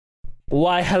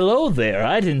Why, hello there.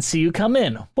 I didn't see you come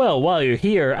in. Well, while you're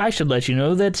here, I should let you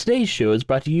know that today's show is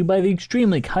brought to you by the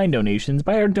extremely kind donations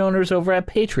by our donors over at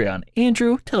Patreon.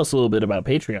 Andrew, tell us a little bit about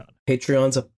Patreon.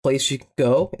 Patreon's a place you can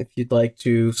go if you'd like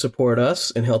to support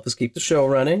us and help us keep the show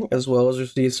running, as well as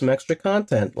receive some extra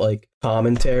content like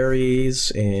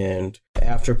commentaries and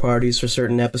after parties for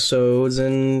certain episodes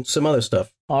and some other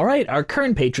stuff. All right, our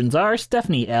current patrons are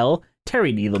Stephanie L.,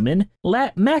 Terry Needleman,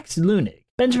 Max Lunig,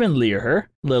 Benjamin Learher,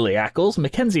 Lily Ackles,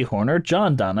 Mackenzie Horner,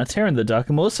 John Donna, Taryn the Duck,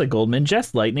 Melissa Goldman,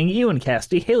 Jess Lightning, Ewan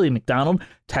Casty, Haley McDonald,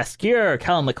 Taskier,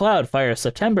 Callum McLeod, Fire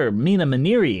September, Mina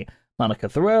Maniri, Monica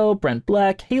Thoreau, Brent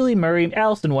Black, Haley Murray,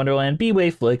 Allison Wonderland,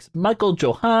 B-Way Flicks, Michael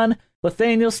Johan,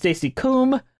 Nathaniel Stacy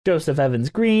Coombe, Joseph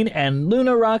Evans Green, and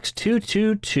Luna Rocks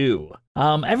 222.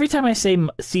 Every time I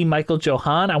see Michael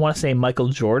Johan, I want to say Michael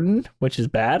Jordan, which is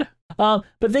bad. But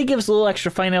they give us a little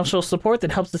extra financial support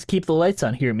that helps us keep the lights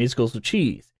on here at Musicals with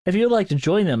Cheese. If you would like to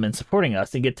join them in supporting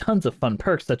us and get tons of fun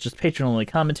perks such as patron-only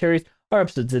commentaries, or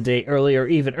episodes a day early or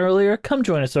even earlier, come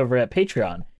join us over at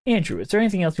Patreon. Andrew, is there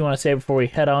anything else you want to say before we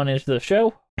head on into the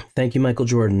show? Thank you, Michael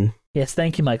Jordan. Yes,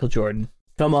 thank you, Michael Jordan.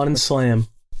 Come on and slam.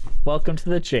 Welcome to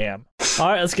the jam. All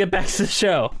right, let's get back to the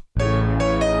show.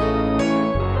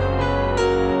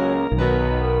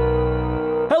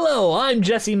 Hello, I'm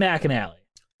Jesse McAnally.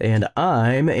 And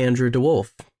I'm Andrew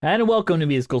DeWolf. And welcome to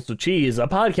Musicals with Cheese, a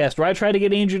podcast where I try to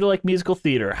get Andrew to like musical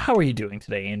theater. How are you doing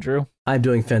today, Andrew? I'm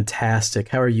doing fantastic.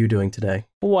 How are you doing today?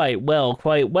 Quite well.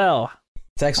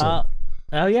 It's excellent.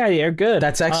 Oh yeah, you're good.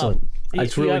 That's excellent.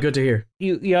 It's really good to hear.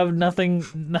 You have nothing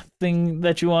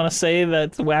that you want to say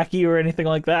that's wacky or anything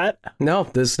like that? No,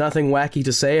 there's nothing wacky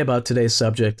to say about today's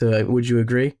subject. Would you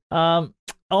agree?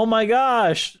 Oh my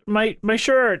gosh, my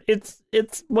shirt. It's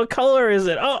what color is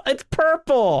it? Oh, it's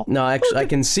purple. No, actually, I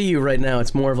can see you right now.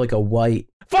 It's more of like a white.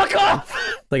 Fuck off!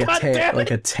 Like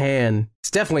a tan.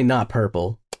 It's definitely not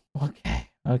purple.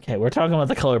 Okay, we're talking about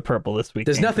the color purple this week.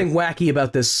 There's nothing wacky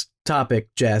about this topic,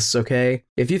 Jess, okay?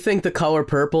 If you think the color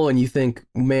purple and you think,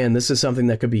 man, this is something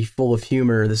that could be full of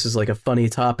humor, this is like a funny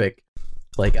topic,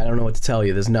 like, I don't know what to tell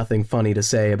you. There's nothing funny to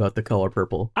say about the color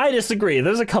purple. I disagree.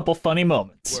 There's a couple funny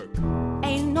moments.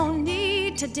 Ain't no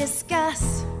need to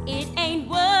discuss. It ain't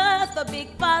worth a big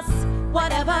fuss.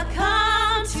 Whatever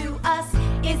comes to us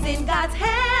is in God's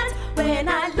hands. When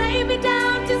I lay me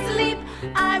down to sleep,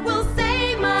 I will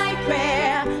say my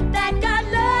prayer that God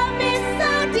love me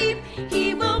so deep,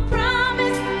 He will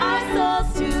promise our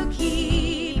souls to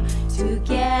keep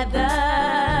together.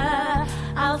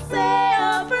 I'll say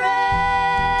a prayer.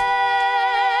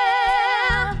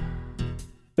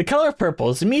 The Color Purple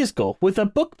is a musical with a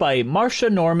book by Marcia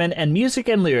Norman and music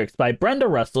and lyrics by Brenda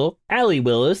Russell, Allie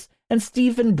Willis, and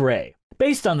Stephen Bray,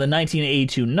 based on the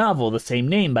 1982 novel the same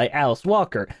name by Alice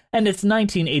Walker and its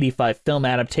 1985 film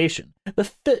adaptation.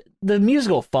 The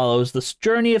musical follows the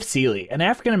journey of Celie, an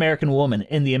African-American woman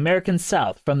in the American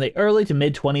South from the early to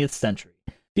mid-20th century.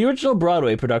 The original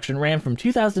Broadway production ran from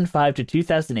 2005 to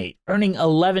 2008, earning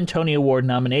 11 Tony Award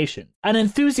nominations. An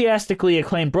enthusiastically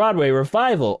acclaimed Broadway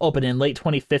revival opened in late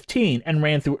 2015 and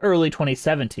ran through early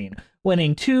 2017,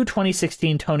 winning 2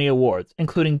 2016 Tony Awards,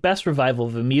 including Best Revival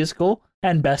of a Musical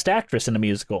and Best Actress in a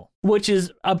Musical, which is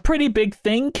a pretty big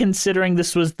thing considering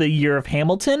this was the year of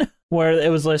Hamilton, where it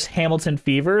was less Hamilton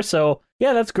fever. So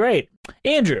yeah, that's great.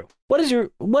 Andrew, what is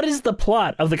the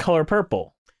plot of The Color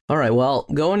Purple? All right, well,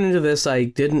 going into this,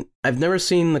 I've never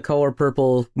seen the Color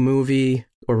Purple movie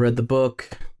or read the book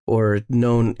or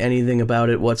known anything about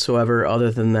it whatsoever,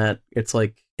 other than that it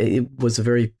was a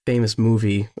very famous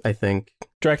movie, I think.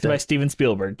 Directed by Steven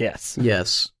Spielberg, yes.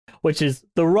 Yes. Which is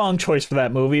the wrong choice for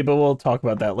that movie, but we'll talk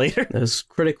about that later. It was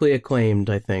critically acclaimed,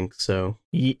 I think, so.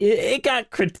 It got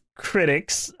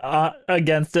critics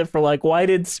against it for like, why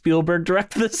did Spielberg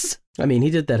direct this? I mean, he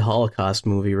did that Holocaust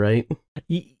movie, right?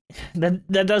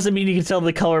 That doesn't mean you can tell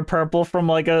The Color Purple from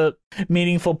like a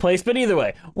meaningful place, but either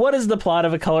way, what is the plot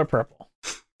of A Color Purple?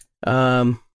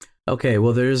 Okay,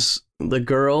 well, there's the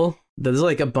girl. There's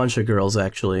like a bunch of girls,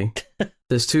 actually.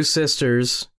 There's 2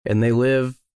 sisters, and they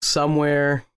live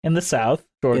somewhere in the South,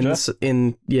 Georgia.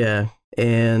 Yeah,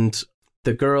 and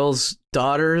the girl's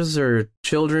daughters or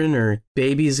children or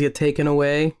babies get taken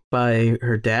away by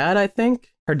her dad, I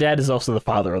think. Her dad is also the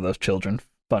father of those children.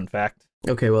 Fun fact.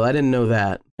 Okay, well, I didn't know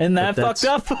that. Isn't that fucked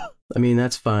up? I mean,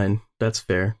 that's fine. That's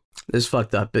fair. It's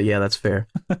fucked up, but yeah, that's fair.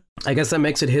 I guess that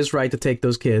makes it his right to take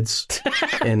those kids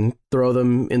and throw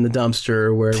them in the dumpster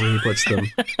or wherever he puts them.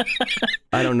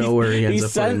 I don't know where he ends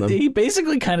up putting them. He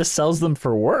basically kind of sells them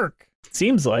for work,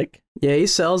 seems like. Yeah, he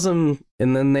sells them,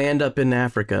 and then they end up in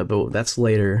Africa, but that's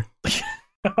later.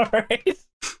 All right.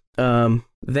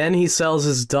 Then he sells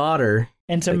his daughter.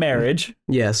 Into marriage.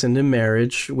 Yes, into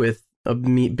marriage with a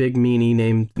big meanie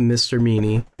named Mr.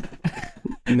 Meanie.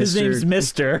 His name's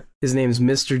Mr. His name's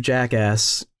Mr.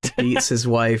 Jackass. Beats his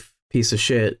wife, piece of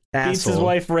shit. Asshole. Beats his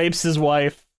wife, rapes his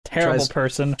wife. Terrible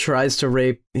person. Tries to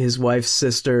rape his wife's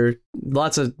sister.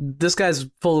 This guy's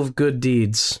full of good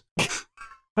deeds.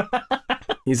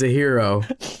 He's a hero.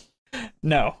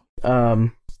 No.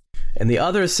 And the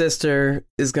other sister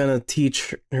is gonna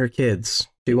teach her kids.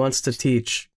 She wants to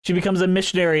teach. She becomes a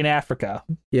missionary in Africa.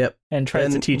 Yep. And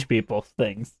tries to teach people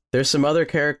things. There's some other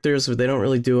characters, but they don't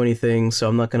really do anything, so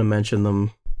I'm not gonna mention them.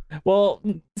 Well,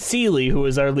 Celie, who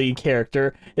is our lead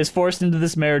character, is forced into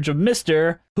this marriage of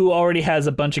Mr., who already has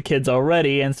a bunch of kids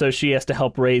already, and so she has to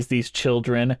help raise these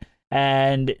children.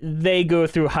 And they go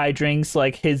through hijinks,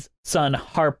 like his son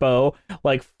Harpo,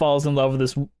 like falls in love with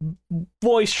this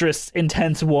boisterous,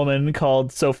 intense woman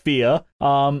called Sophia.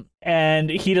 And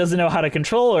he doesn't know how to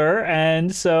control her,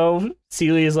 and so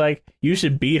Celie is like, you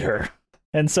should beat her.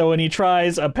 And so when he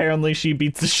tries, apparently she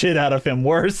beats the shit out of him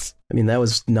worse. I mean, that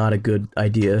was not a good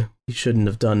idea. He shouldn't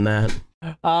have done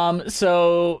that.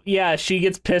 So yeah, she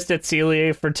gets pissed at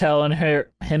Celia for telling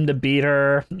him to beat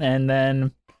her, and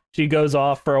then she goes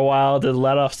off for a while to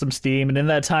let off some steam, and in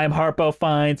that time, Harpo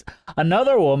finds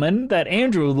another woman that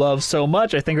Andrew loves so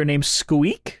much. I think her name's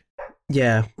Squeak.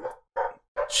 Yeah.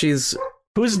 She's...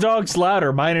 Whose dog's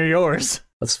louder, mine or yours?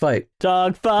 Let's fight.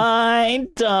 Dog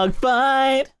fight, dog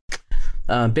fight.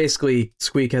 Basically,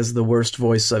 Squeak has the worst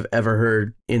voice I've ever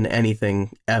heard in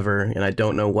anything ever, and I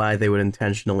don't know why they would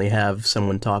intentionally have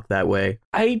someone talk that way.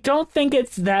 I don't think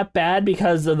it's that bad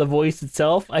because of the voice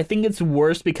itself. I think it's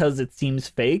worse because it seems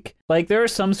fake. Like, there are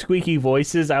some squeaky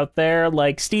voices out there,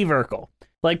 like Steve Urkel.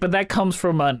 Like, but that comes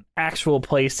from an actual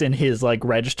place in his, like,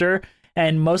 register.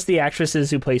 And most of the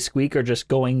actresses who play Squeak are just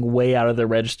going way out of their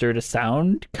register to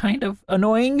sound kind of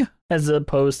annoying, as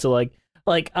opposed to, like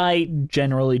I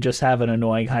generally just have an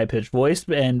annoying high-pitched voice,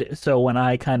 and so when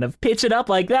I kind of pitch it up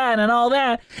like that and all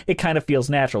that, it kind of feels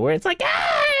natural, where it's like,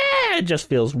 it just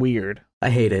feels weird. I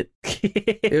hate it.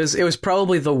 It was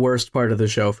probably the worst part of the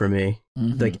show for me.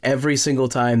 Mm-hmm. Like, every single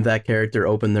time that character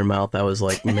opened their mouth, I was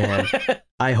like, man,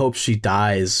 I hope she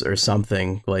dies or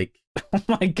something. Like, oh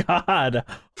my god,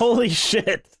 holy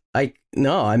shit. I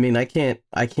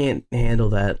can't handle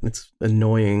that. It's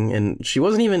annoying. And she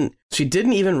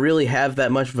didn't even really have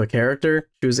that much of a character.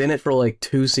 She was in it for like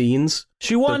 2 scenes.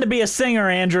 She wanted to be a singer,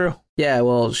 Andrew. Yeah,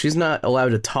 well, she's not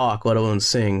allowed to talk, let alone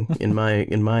sing, in my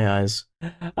eyes.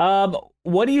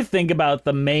 What do you think about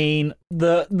the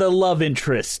love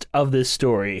interest of this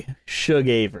story, Shug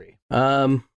Avery?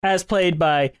 As played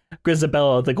by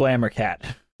Grisabella the Glamour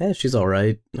Cat. Yeah, she's all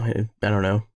right. I don't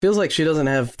know. Feels like she doesn't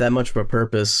have that much of a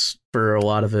purpose for a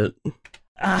lot of it.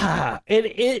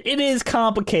 It is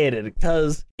complicated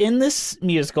because in this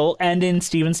musical and in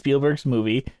Steven Spielberg's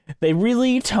movie, they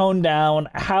really tone down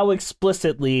how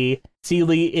explicitly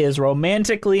Celie is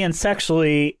romantically and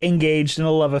sexually engaged in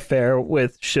a love affair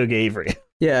with Shug Avery.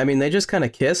 Yeah, I mean, they just kind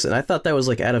of kiss, and I thought that was,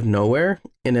 like, out of nowhere,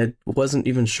 and it wasn't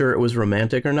even sure it was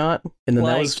romantic or not, and then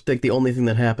that was, like, the only thing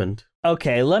that happened.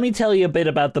 Okay, let me tell you a bit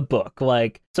about the book.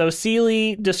 So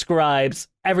Celie describes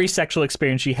every sexual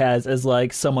experience she has as,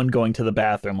 like, someone going to the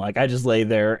bathroom. Like, I just lay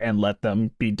there and let them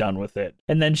be done with it.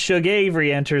 And then Shug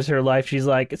Avery enters her life. She's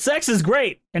like, sex is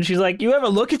great. And she's like, you ever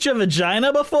look at your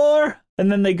vagina before?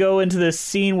 And then they go into this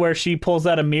scene where she pulls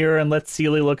out a mirror and lets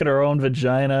Celie look at her own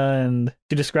vagina, and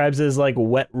she describes it as, like,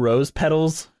 wet rose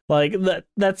petals. Like,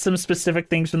 that's some specific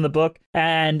things from the book,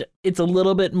 and it's a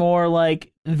little bit more,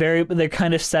 like, they're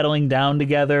kind of settling down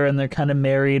together, and they're kind of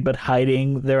married, but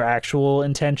hiding their actual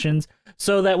intentions,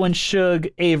 so that when Shug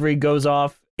Avery goes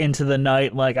off into the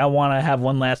night, like, I want to have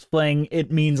one last fling,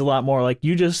 it means a lot more, like,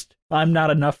 I'm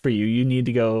not enough for you, you need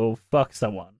to go fuck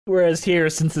someone. Whereas here,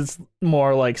 since it's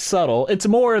more, like, subtle, it's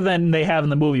more than they have in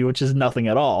the movie, which is nothing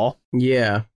at all.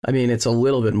 Yeah, I mean, it's a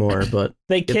little bit more, but...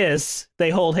 They kiss,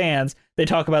 they hold hands, they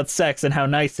talk about sex and how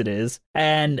nice it is,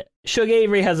 and Shug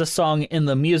Avery has a song in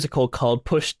the musical called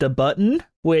Push the Button,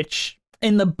 which,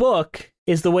 in the book,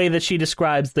 is the way that she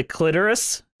describes the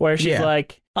clitoris, where she's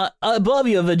like, above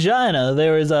your vagina,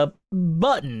 there is a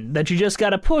button that you just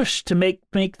gotta push to make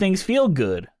things feel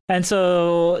good. And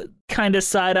so, kind of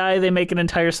side-eye, they make an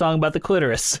entire song about the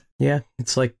clitoris. Yeah,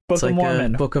 it's like Book of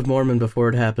Mormon. Book of Mormon before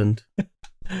it happened.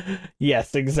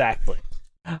 Yes, exactly.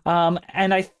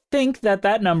 And I think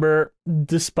that number,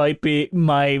 despite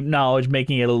my knowledge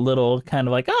making it a little kind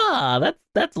of like,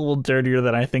 that's a little dirtier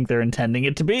than I think they're intending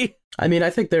it to be. I mean, I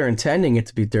think they're intending it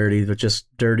to be dirty, but just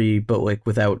dirty, but like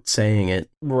without saying it.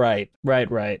 Right.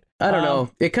 I don't know.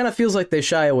 It kind of feels like they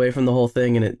shy away from the whole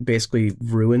thing, and it basically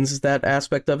ruins that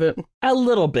aspect of it. A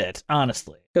little bit,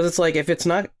 honestly. Because it's like,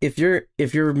 if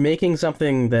you're making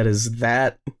something that is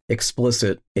that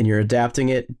explicit and you're adapting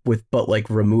it but like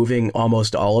removing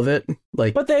almost all of it,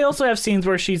 like. But they also have scenes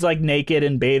where she's like naked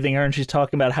and bathing her, and she's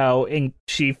talking about how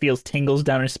she feels tingles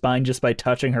down her spine just by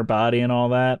touching her body and all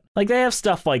that. Like, they have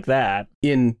stuff like that.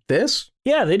 In this?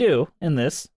 Yeah, they do in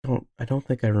this. I don't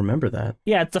think I remember that.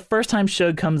 Yeah, it's the first time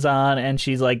Suge comes on, and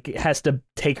she's like, has to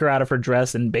take her out of her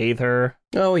dress and bathe her.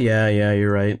 Oh, yeah,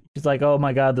 you're right. She's like, oh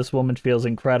my god, this woman feels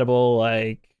incredible,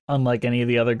 like, unlike any of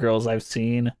the other girls I've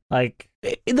seen. Like,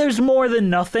 there's more than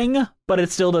nothing, but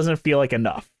it still doesn't feel like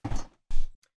enough.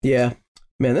 Yeah.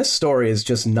 Man, this story is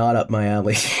just not up my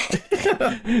alley.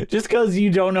 Just because you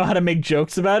don't know how to make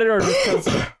jokes about it, or just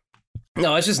because...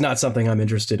 No, it's just not something I'm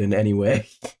interested in anyway.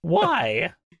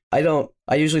 Why? I don't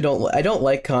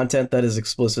like content that is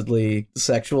explicitly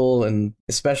sexual, and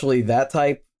especially that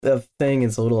type of thing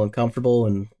is a little uncomfortable,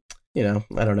 and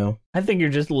I don't know. I think you're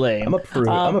just lame. I'm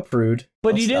a prude.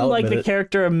 But you didn't like the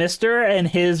character of Mister and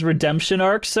his redemption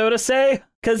arc, so to say?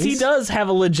 Because he does have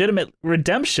a legitimate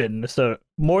redemption, so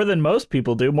more than most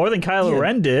people do, more than Kylo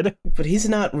Ren did. But he's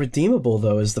not redeemable,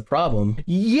 though, is the problem.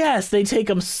 Yes, they take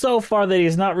him so far that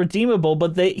he's not redeemable,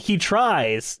 but he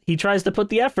tries. He tries to put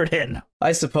the effort in.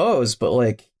 I suppose, but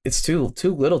like, it's too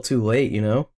little too late,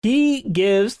 He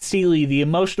gives Celie the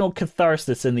emotional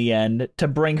catharsis in the end to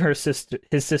bring his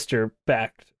sister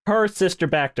back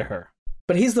to her.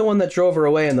 But he's the one that drove her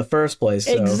away in the first place.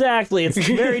 So. Exactly. It's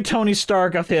very Tony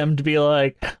Stark of him to be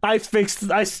like, I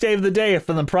saved the day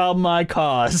from the problem I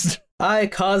caused. I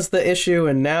caused the issue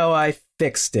and now I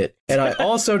fixed it. And I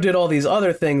also did all these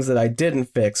other things that I didn't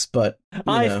fix, but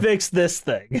I fixed this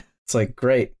thing. It's like,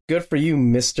 great. Good for you,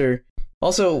 mister.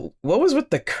 Also, what was with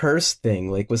the curse thing?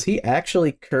 Like, was he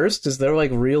actually cursed? Is there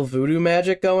like real voodoo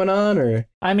magic going on, or?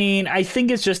 I mean, I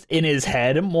think it's just in his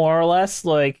head, more or less.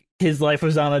 Like, his life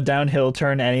was on a downhill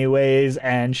turn anyways,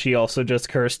 and she also just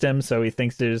cursed him, so he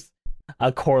thinks there's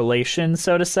a correlation,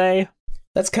 so to say.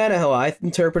 That's kind of how I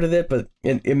interpreted it, but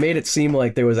it made it seem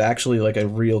like there was actually like a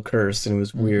real curse, and it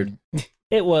was weird.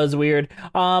 It was weird.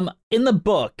 In the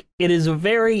book, it is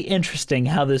very interesting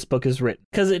how this book is written,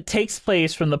 because it takes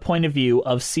place from the point of view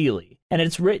of Celie, and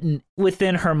it's written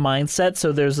within her mindset,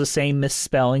 so there's the same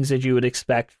misspellings that you would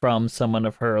expect from someone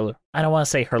of her, I don't want to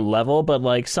say her level, but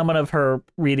like someone of her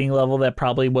reading level that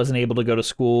probably wasn't able to go to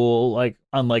school, like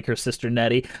unlike her sister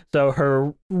Nettie. So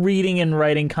her reading and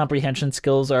writing comprehension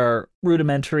skills are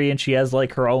rudimentary, and she has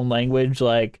like her own language.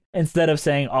 Like, instead of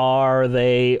saying are,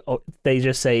 they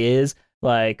just say is.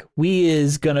 Like, we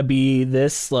is gonna be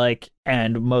this, like,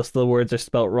 and most of the words are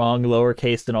spelt wrong,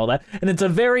 lowercase and all that. And it's a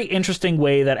very interesting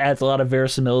way that adds a lot of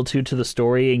verisimilitude to the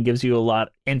story and gives you a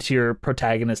lot into your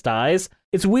protagonist's eyes.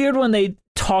 It's weird when they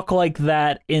talk like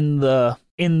that in the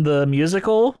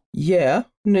musical. Yeah,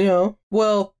 no.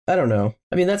 Well, I don't know.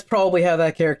 I mean, that's probably how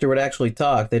that character would actually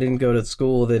talk. They didn't go to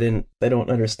school. They don't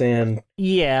understand.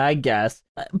 Yeah, I guess.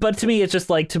 But to me, it's just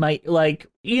like,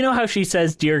 you know how she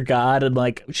says, dear God, and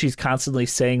like she's constantly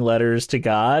saying letters to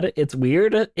God? It's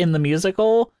weird in the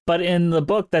musical, but in the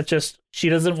book, that's just, she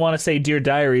doesn't want to say dear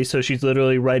diary, so she's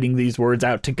literally writing these words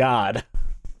out to God.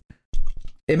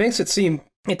 It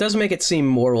does make it seem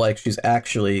more like she's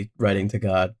actually writing to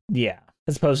God. Yeah,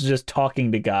 as opposed to just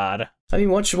talking to God. I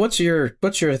mean, what's your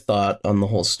thought on the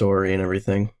whole story and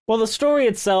everything? Well, the story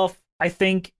itself, I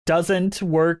think, doesn't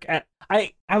work.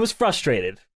 I was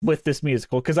frustrated with this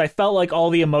musical because I felt like all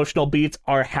the emotional beats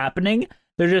are happening.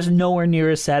 They're just nowhere near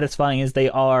as satisfying as they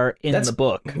are in the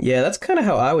book. Yeah, that's kind of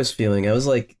how I was feeling. I was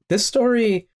like, this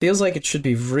story feels like it should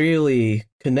be really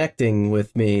connecting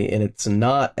with me, and it's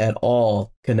not at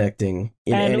all connecting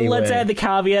in any way. And let's add the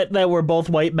caveat that we're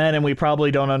both white men and we probably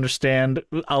don't understand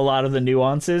a lot of the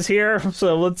nuances here.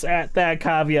 So let's add that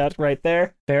caveat right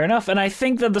there. Fair enough. And I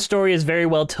think that the story is very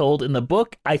well told in the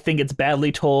book. I think it's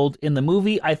badly told in the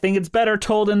movie. I think it's better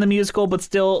told in the musical, but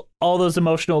still all those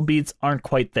emotional beats aren't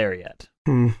quite there yet.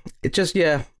 It just,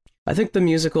 yeah. I think the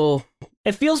musical...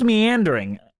 It feels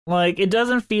meandering. Like, it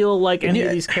doesn't feel like any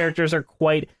of these characters are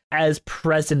quite as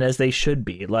present as they should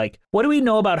be. Like, what do we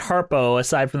know about Harpo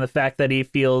aside from the fact that he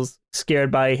feels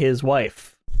scared by his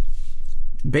wife?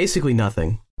 Basically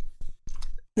nothing.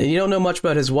 You don't know much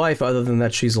about his wife other than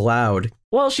that she's loud.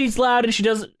 Well, she's loud and she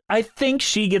does... I think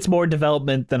she gets more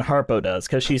development than Harpo does,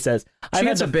 because she says... She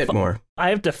gets a bit more. I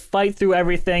have to fight through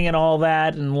everything and all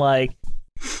that, and like...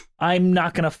 I'm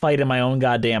not gonna fight in my own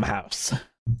goddamn house.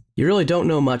 you really don't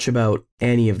know much about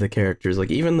any of the characters.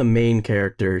 Like, even the main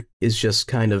character is just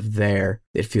kind of there,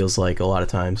 it feels like, a lot of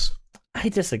times. I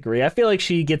disagree. I feel like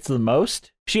she gets the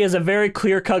most. She has a very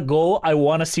clear-cut goal. I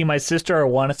want to see my sister. I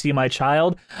want to see my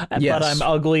child. Yes. But I'm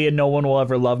ugly and no one will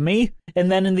ever love me.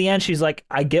 And then in the end, she's like,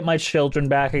 I get my children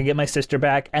back. I get my sister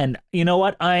back. And you know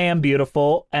what? I am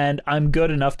beautiful and I'm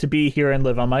good enough to be here and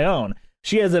live on my own.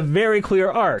 She has a very clear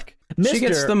arc. She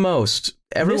gets the most.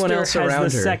 Everyone else around her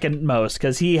has the second most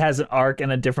because he has an arc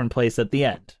in a different place at the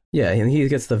end. Yeah, and he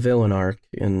gets the villain arc.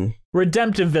 And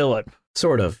redemptive villain.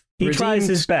 Sort of. He tries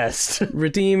his best.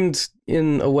 Redeemed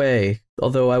in a way.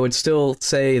 Although I would still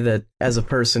say that as a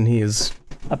person, he is...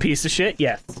 a piece of shit?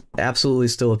 Yes. Absolutely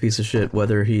still a piece of shit,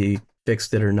 whether he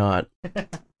fixed it or not.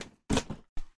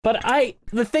 But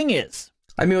the thing is...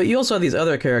 I mean, you also have these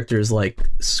other characters like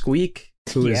Squeak,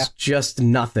 who is just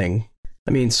nothing.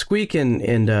 I mean, Squeak and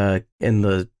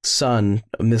the son,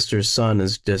 Mr. Sun,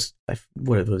 is just...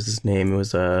 what was his name? It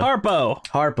was... Harpo.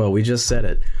 Harpo, we just said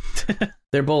it.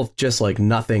 They're both just like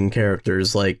nothing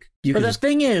characters. Like, but the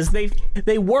thing is,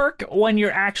 they work when you're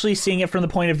actually seeing it from the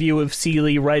point of view of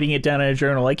Seeley writing it down in a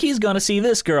journal. Like, he's gonna see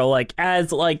this girl, like,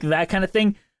 as like that kind of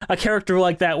thing. A character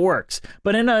like that works.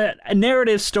 But in a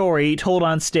narrative story told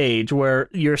on stage where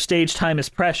your stage time is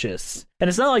precious, and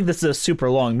it's not like this is a super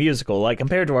long musical. Like,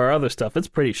 compared to our other stuff, it's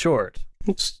pretty short.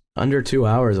 It's under 2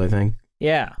 hours, I think.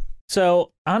 Yeah.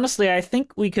 So, honestly, I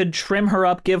think we could trim her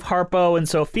up, give Harpo and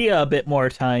Sophia a bit more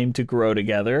time to grow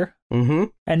together. Mm-hmm.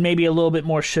 And maybe a little bit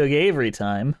more Shug Avery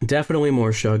time. Definitely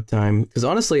more Shug time. Because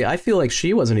honestly, I feel like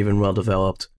she wasn't even well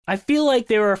developed. I feel like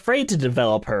they were afraid to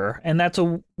develop her, and that's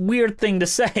a weird thing to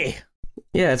say.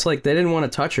 Yeah, it's like they didn't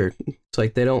want to touch her. It's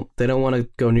like they don't want to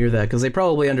go near that, because they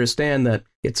probably understand that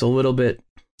it's a little bit...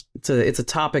 It's a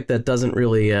topic that doesn't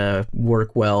really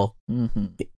work well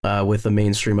with the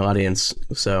mainstream audience,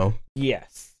 so...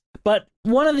 Yes. But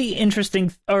one of the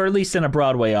interesting, or at least in a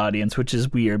Broadway audience, which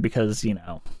is weird because, you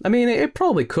know... I mean, it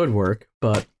probably could work,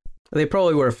 but they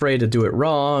probably were afraid to do it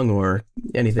wrong or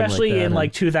anything especially like that. In,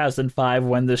 like, 2005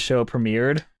 when this show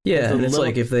premiered. Yeah, and it's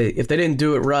like, if they didn't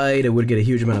do it right, it would get a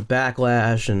huge amount of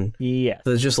backlash, and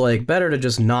it's just like, better to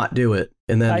just not do it.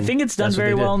 And then I think it's done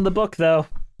very well in the book, though.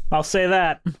 I'll say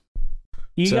that.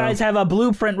 You guys have a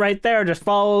blueprint right there. Just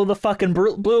follow the fucking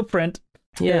blueprint.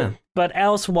 Yeah. But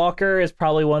Alice Walker is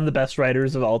probably one of the best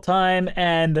writers of all time,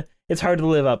 and it's hard to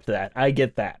live up to that. I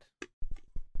get that.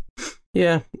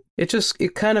 Yeah,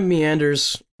 it kind of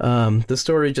meanders. The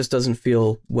story just doesn't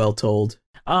feel well told.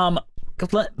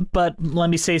 But let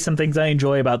me say some things I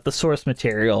enjoy about the source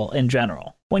material in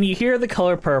general. When you hear The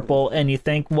Color Purple and you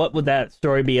think, what would that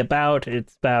story be about?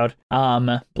 It's about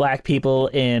black people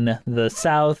in the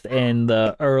South in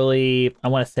the early, I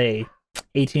want to say,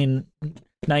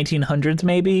 1900s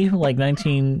maybe? Like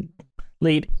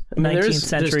late 19th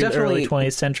century, early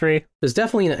 20th century. There's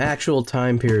definitely an actual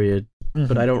time period,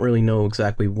 but I don't really know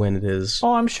exactly when it is.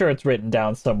 Oh, I'm sure it's written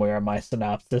down somewhere in my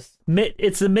synopsis.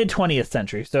 It's the mid-20th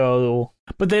century, so...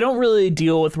 But they don't really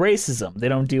deal with racism. They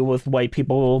don't deal with white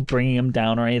people bringing them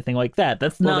down or anything like that.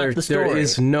 That's not the story. There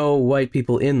is no white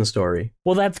people in the story.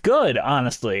 Well, that's good,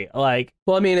 honestly. Like...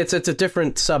 Well, I mean, it's a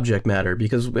different subject matter,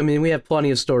 because, I mean, we have plenty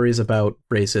of stories about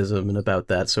racism and about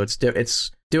that, so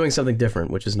it's doing something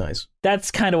different, which is nice.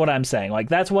 That's kind of what I'm saying. Like,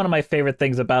 that's one of my favorite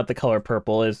things about The Color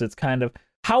Purple, is it's kind of...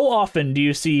 How often do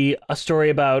you see a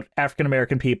story about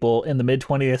African-American people in the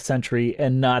mid-20th century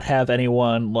and not have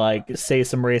anyone, like, say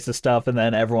some racist stuff and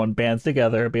then everyone bands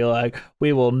together and be like,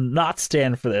 we will not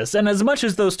stand for this? And as much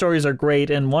as those stories are great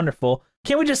and wonderful,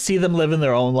 can't we just see them living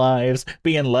their own lives,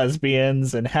 being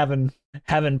lesbians and having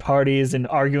parties and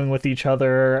arguing with each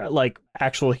other like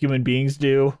actual human beings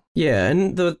do? Yeah,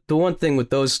 and the one thing with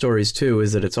those stories too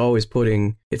is that it's always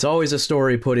a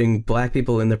story putting black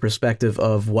people in the perspective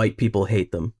of white people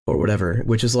hate them or whatever,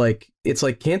 which is like, it's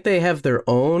like, can't they have their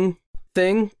own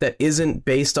thing that isn't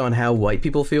based on how white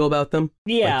people feel about them?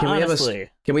 Yeah, like, honestly.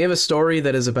 Can we have a story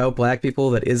that is about black people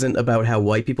that isn't about how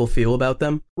white people feel about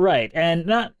them? Right, and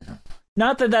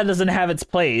not that doesn't have its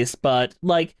place, but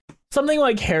like something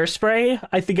like Hairspray,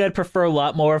 I think I'd prefer a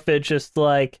lot more if it just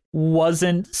like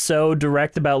wasn't so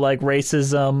direct about like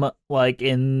racism, like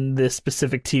in this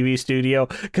specific TV studio,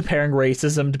 comparing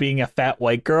racism to being a fat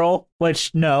white girl,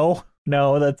 which no,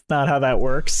 that's not how that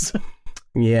works.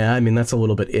 Yeah, I mean, that's a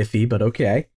little bit iffy, but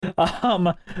okay.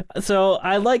 So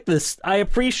I like this. I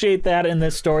appreciate that in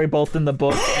this story, both in the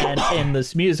book and in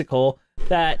this musical,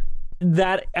 that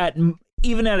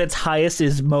even at its highest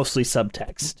is mostly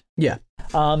subtext. Yeah.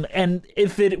 And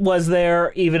if it was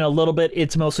there even a little bit,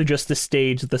 it's mostly just to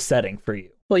stage the setting for you.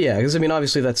 Well, yeah, because I mean,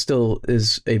 obviously that still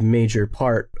is a major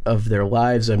part of their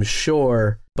lives, I'm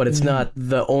sure, but it's not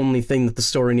the only thing that the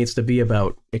story needs to be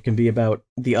about. It can be about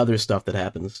the other stuff that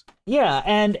happens. Yeah,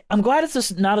 and I'm glad it's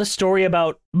just not a story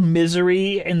about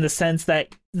misery in the sense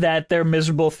that they're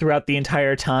miserable throughout the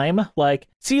entire time. Like,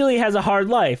 Celie has a hard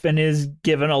life and is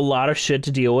given a lot of shit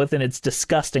to deal with, and it's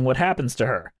disgusting what happens to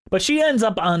her. But she ends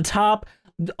up on top,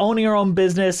 owning her own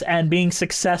business and being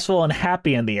successful and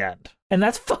happy in the end. And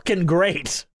that's fucking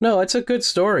great. No, it's a good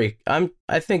story.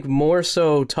 I think more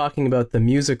so talking about the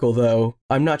musical, though.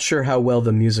 I'm not sure how well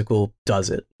the musical does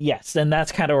it. Yes, and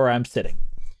that's kind of where I'm sitting.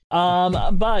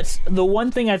 But the one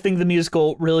thing I think the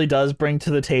musical really does bring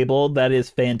to the table that is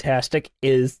fantastic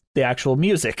is the actual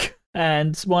music.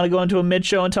 And want to go into a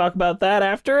mid-show and talk about that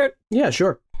after it? Yeah,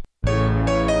 sure.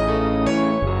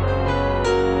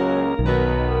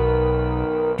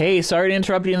 Hey, sorry to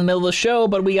interrupt you in the middle of the show,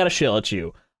 but we gotta shill at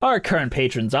you. Our current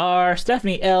patrons are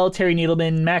Stephanie L., Terry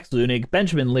Needleman, Max Lunig,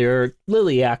 Benjamin Lear,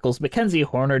 Lily Ackles, Mackenzie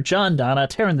Horner, John Donna,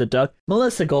 Taryn the Duck,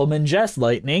 Melissa Goldman, Jess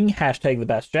Lightning, hashtag the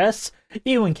best Jess,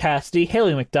 Ewan Cassidy,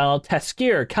 Haley McDonald, Tess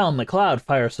Skier, Callum McLeod,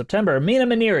 Fire September, Mina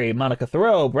Maniri, Monica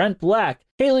Thoreau, Brent Black,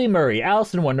 Haley Murray,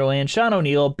 Allison Wonderland, Sean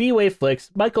O'Neill, B-Way Flicks,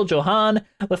 Michael Johan,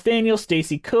 Nathaniel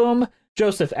Stacy Coombe,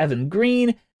 Joseph Evan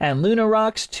Green, and Luna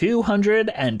Rocks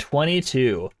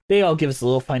 222. They all give us a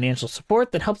little financial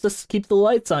support that helps us keep the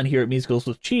lights on here at Musicals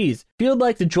with Cheese. If you'd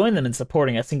like to join them in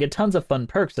supporting us and get tons of fun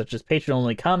perks such as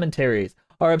patron-only commentaries,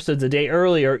 our episodes a day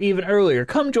early or even earlier,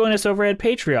 come join us over at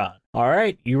Patreon. All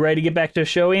right, you ready to get back to the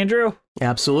show, Andrew?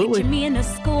 Absolutely. Picture me in a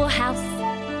schoolhouse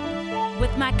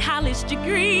with my college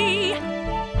degree.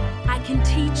 I can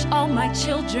teach all my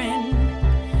children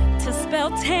to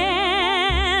spell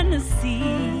Tennessee.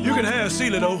 You can have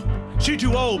Celia, though. She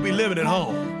too old be living at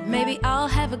home. Maybe I'll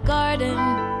have a garden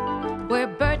where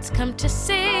birds come to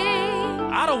sing.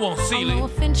 I don't want I'll Celia. know a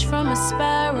finch from a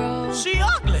sparrow. She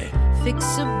ugly.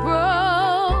 Fix a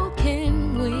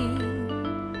broken wing.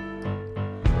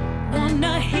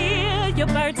 Wanna hear your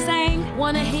bird sing.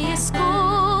 Wanna hear your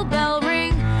school bell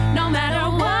ring. No matter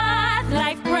what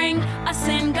life bring, us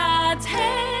in God's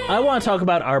hand. I want to talk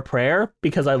about Our Prayer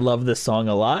because I love this song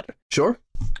a lot. Sure.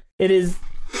 It is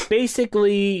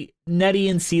basically Nettie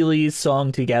and Celie's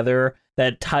song together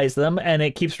that ties them, and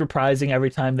it keeps reprising every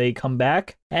time they come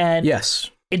back. And Yes.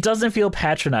 it doesn't feel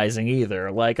patronizing either.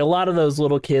 Like, a lot of those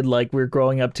little kid, like, we're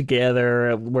growing up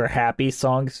together, we're happy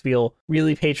songs feel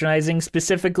really patronizing.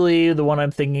 Specifically, the one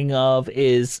I'm thinking of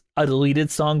is a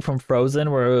deleted song from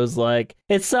Frozen where it was like,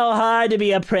 it's so hard to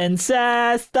be a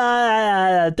princess, da,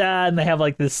 da, da, and they have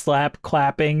like this slap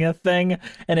clapping thing,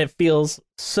 and it feels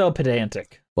so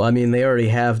pedantic. Well, I mean, they already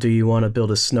have Do You Want to Build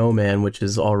a Snowman, which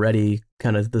is already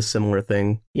kind of the similar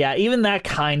thing. Yeah, even that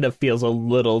kind of feels a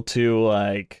little too,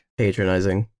 like...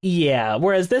 Patronizing. Yeah,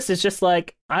 whereas this is just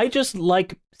like, I just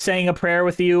like saying a prayer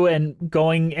with you and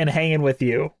going and hanging with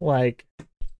you. Like,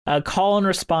 a call and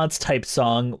response type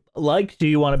song, like Do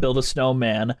You Want to Build a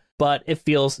Snowman, but it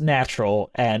feels natural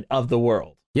and of the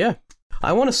world. Yeah.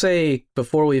 I want to say,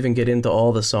 before we even get into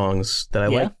all the songs,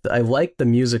 that I like the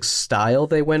music style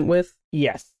they went with.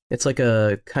 Yes. It's like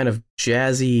a kind of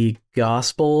jazzy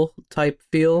gospel type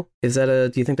feel.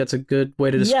 Do you think that's a good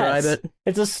way to describe it?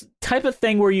 It's a type of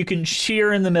thing where you can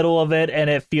cheer in the middle of it and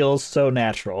it feels so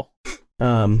natural.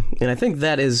 And I think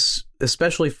that is,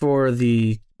 especially for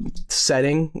the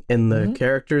setting and the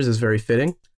characters, is very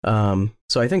fitting.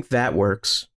 So I think that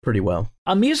works pretty well.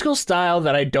 A musical style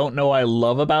that I don't know I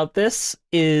love about this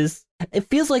is, it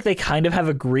feels like they kind of have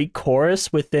a Greek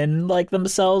chorus within like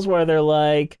themselves where they're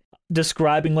like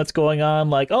describing what's going on,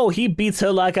 like, oh, he beats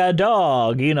her like a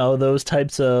dog, you know, those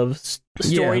types of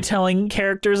storytelling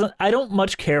characters. I don't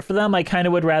much care for them. I kind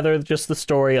of would rather just the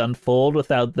story unfold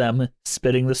without them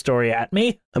spitting the story at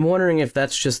me. I'm wondering if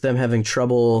that's just them having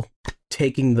trouble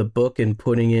taking the book and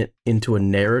putting it into a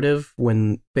narrative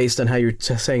when, based on how you're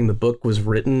saying the book was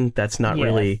written, that's not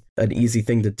really an easy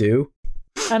thing to do.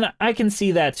 And I can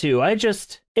see that too.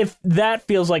 If that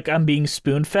feels like I'm being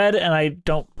spoon-fed, and I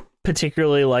don't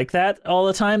particularly like that all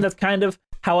the time, that's kind of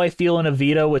how I feel in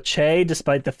Evita with Che,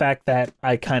 despite the fact that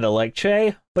I kind of like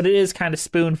Che, but it is kind of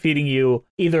spoon-feeding you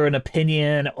either an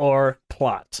opinion or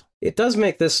plot. It does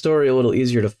make this story a little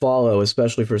easier to follow,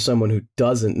 especially for someone who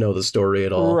doesn't know the story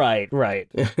at all. Right.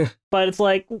 But it's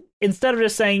like, instead of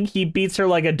just saying he beats her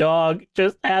like a dog,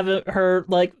 just have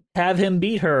him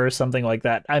beat her or something like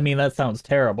that. I mean, that sounds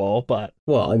terrible, but...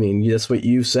 Well, I mean, that's what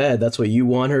you said. That's what you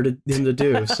want him to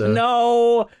do, so...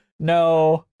 No.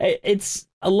 It's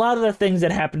a lot of the things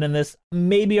that happen in this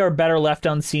maybe are better left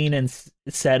unseen and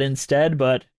said instead,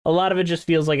 but A lot of it just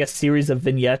feels like a series of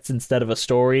vignettes instead of a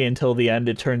story until the end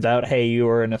it turns out, hey, you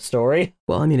were in a story.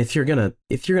 Well, I mean, if you're gonna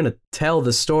tell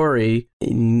the story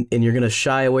and you're gonna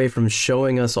shy away from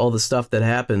showing us all the stuff that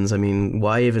happens, I mean,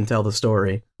 why even tell the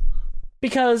story?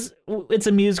 Because it's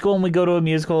a musical and we go to a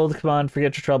musical, come on,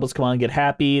 forget your troubles, come on, get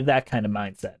happy, that kind of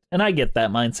mindset. And I get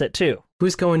that mindset too.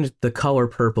 Who's going to The Color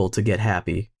Purple to get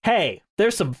happy? Hey,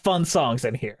 there's some fun songs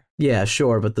in here. Yeah,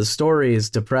 sure, but the story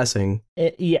is depressing.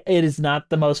 It is not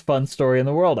the most fun story in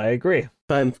the world, I agree. If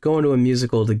I'm going to a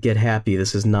musical to get happy,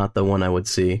 this is not the one I would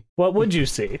see. What would you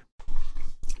see?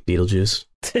 Beetlejuice.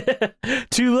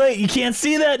 Too late, you can't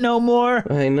see that no more.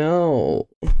 I know.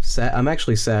 I'm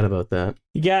actually sad about that.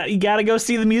 You gotta go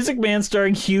see The Music Man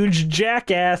starring huge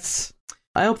jackass.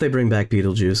 I hope they bring back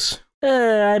Beetlejuice.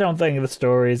 I don't think the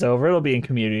story's over. It'll be in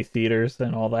community theaters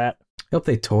and all that. I hope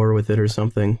they tour with it or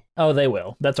something. Oh, they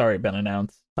will. That's already been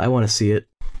announced. I want to see it.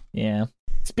 Yeah.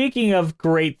 Speaking of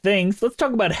great things, let's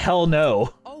talk about Hell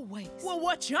No. Always. Well,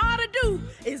 what you ought to do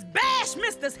is bash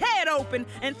Mister's head open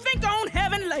and think on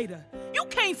heaven later. You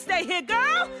can't stay here,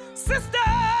 girl. Sister!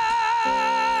 Hell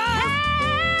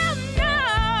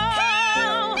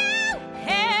no!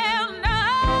 Hell no!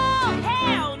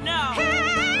 Hell no!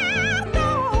 Hell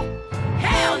no!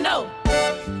 Hell no!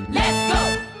 Let's go!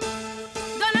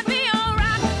 Gonna be on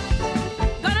rock,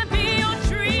 gonna be on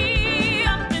tree,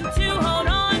 something to hold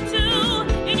on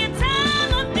to in your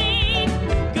time of need.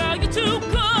 Girl, you're too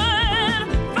good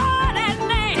for that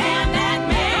man. Damn that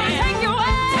man. Gonna take you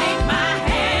away. Take my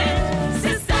hand,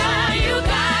 sister, you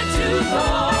got to go.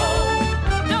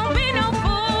 Don't be no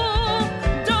fool,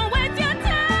 don't waste your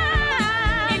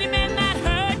time. Any man that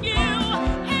hurt you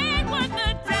ain't worth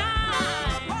the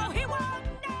time. Oh, he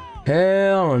won't know.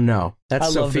 Hell no.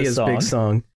 That's I love this Sophia's big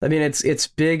song. song. I mean, it's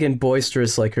big and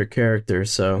boisterous like her character,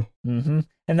 so... Mm-hmm.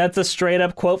 And that's a straight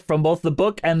up quote from both the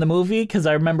book and the movie, because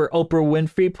I remember Oprah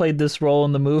Winfrey played this role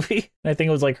in the movie. And I think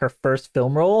it was like her first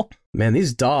film role. Man,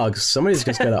 these dogs, somebody's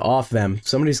just gotta off them.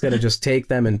 Somebody's gotta just take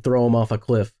them and throw them off a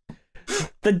cliff.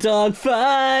 The dog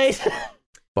fight!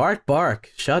 Bark,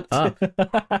 bark. Shut up.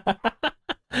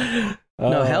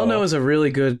 No, Hell No is a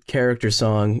really good character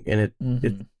song, and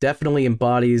it definitely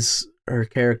embodies her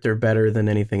character better than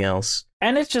anything else.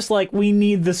 And it's just like, we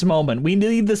need this moment. We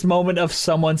need this moment of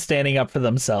someone standing up for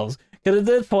themselves. Because at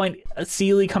this point,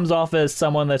 Celie comes off as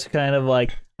someone that's kind of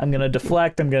like, I'm going to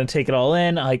deflect, I'm going to take it all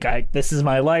in. Like, this is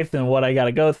my life and what I got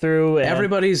to go through. And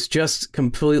Everybody's just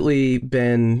completely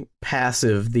been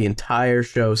passive the entire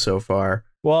show so far.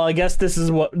 well, I guess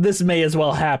this may as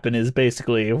well happen, is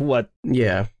basically what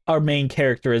our main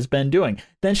character has been doing.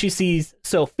 Then she sees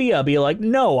Sophia be like,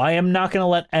 no, I am not going to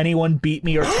let anyone beat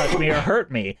me or touch me or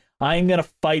hurt me. I'm going to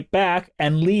fight back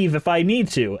and leave if I need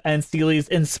to. And Celie's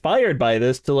inspired by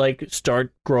this to like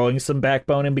start growing some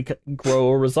backbone and grow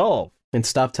a resolve. And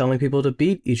stop telling people to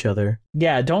beat each other.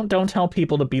 Yeah, don't tell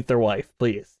people to beat their wife,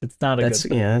 please. It's not a good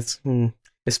thing. Yeah, that's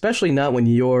especially not when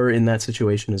you're in that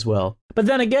situation as well. But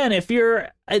then again,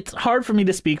 it's hard for me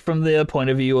to speak from the point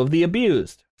of view of the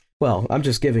abused. Well, I'm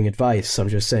just giving advice. I'm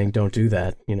just saying don't do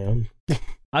that, you know.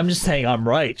 I'm just saying I'm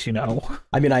right, you know.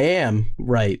 I mean, I am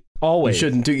right. Always.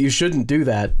 You shouldn't do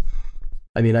that.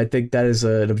 I mean, I think that is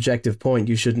an objective point.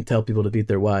 You shouldn't tell people to beat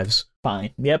their wives. Fine.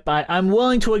 Yep, I'm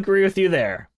willing to agree with you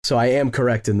there. So I am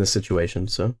correct in this situation,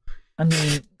 so. I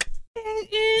mean...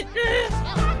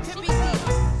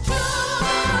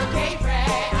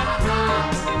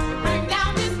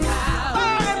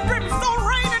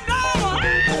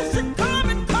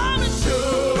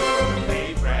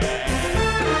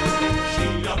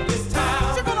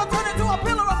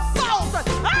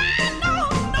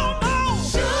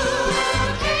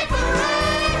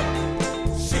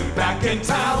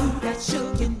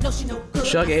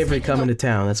 Chuck Avery Coming to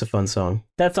Town. That's a fun song.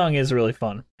 That song is really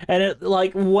fun. And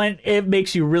when it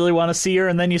makes you really want to see her,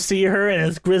 and then you see her and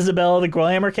it's Grisabella the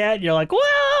Glamour Cat, and you're like,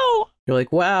 wow! You're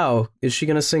like, wow, is she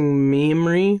gonna sing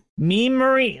Memory?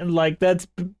 Memory? Like, that's...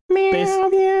 Meow,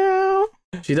 meow.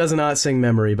 She does not sing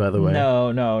Memory, by the way.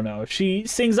 No. She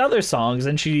sings other songs,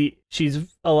 and she's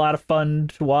a lot of fun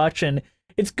to watch, and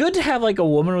it's good to have, like, a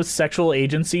woman with sexual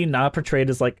agency not portrayed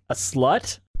as, like, a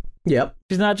slut. Yep.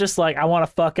 She's not just like, I want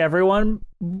to fuck everyone,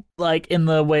 like in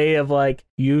the way of like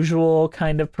usual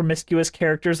kind of promiscuous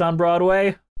characters on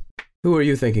Broadway. Who are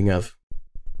you thinking of?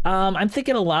 I'm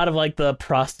thinking a lot of like the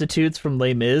prostitutes from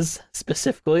Les Mis,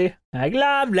 specifically. Like,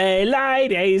 lovely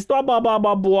ladies, blah, blah, blah,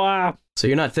 blah, blah. So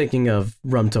you're not thinking of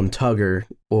Rum Tum Tugger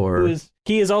or...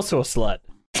 He is also a slut.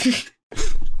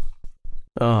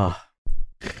 Oh.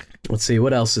 Let's see,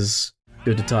 what else is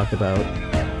good to talk about?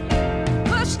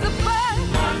 Push the button,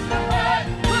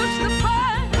 push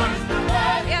the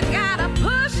button, you gotta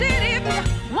push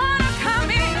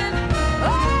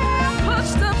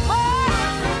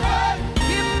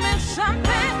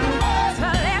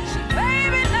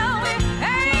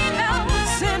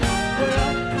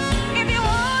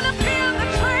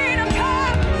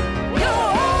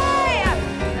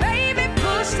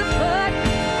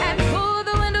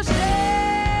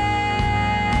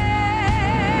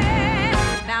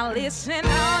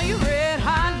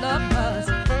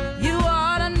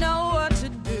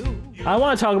I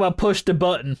want to talk about Push the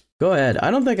Button. Go ahead.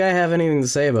 I don't think I have anything to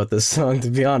say about this song,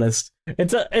 to be honest.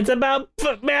 It's about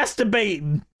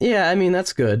masturbating. Yeah, I mean,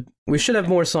 that's good. We should have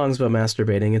more songs about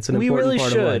masturbating. It's an important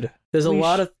part of life. There's a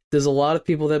lot of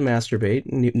people that masturbate,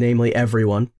 namely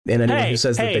everyone, and anyone who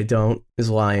says that they don't is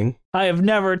lying. I have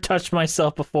never touched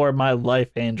myself before in my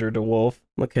life, Andrew DeWolf.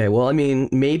 Okay, well, I mean,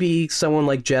 maybe someone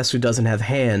like Jess who doesn't have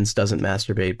hands doesn't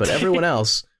masturbate, but everyone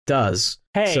else does.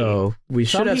 Hey, so we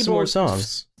should have some more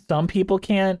songs. Some people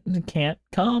can't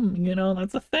come, you know,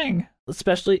 that's a thing.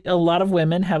 Especially a lot of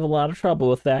women have a lot of trouble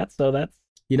with that, so that's...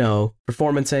 You know,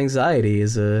 performance anxiety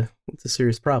it's a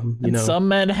serious problem, you know. Some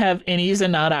men have innies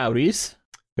and not outies.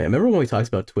 Man, remember when we talked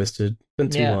about Twisted? It's been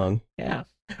too long. Yeah.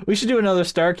 We should do another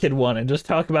Star Kid one and just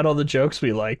talk about all the jokes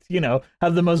we liked. You know,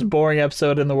 have the most boring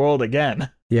episode in the world again.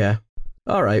 Yeah.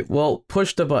 All right, well,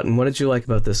 Push the Button. What did you like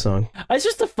about this song? It's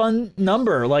just a fun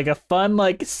number, like a fun,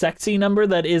 like, sexy number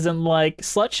that isn't, like,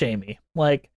 slut-shamey.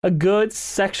 Like, a good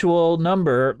sexual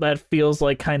number that feels,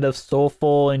 like, kind of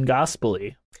soulful and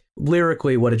gospel-y.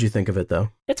 Lyrically, what did you think of it,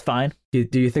 though? It's fine. Do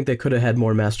you think they could have had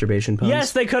more masturbation puns?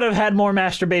 Yes, they could have had more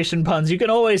masturbation puns. You can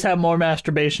always have more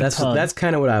masturbation puns. That's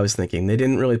kind of what I was thinking. They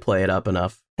didn't really play it up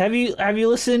enough. Have you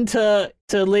listened to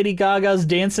Lady Gaga's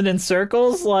Dancing in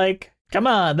Circles? Like, come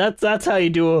on, that's how you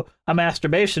do a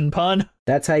masturbation pun.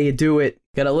 That's how you do it.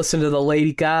 Gotta listen to the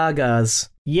Lady Gagas.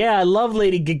 Yeah, I love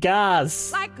Lady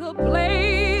Gagas. Like a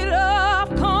blade of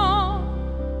corn,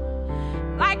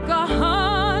 like a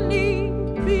honey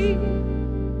bee,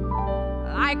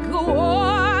 like a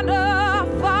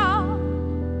waterfall,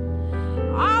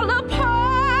 all a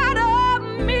part of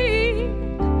me,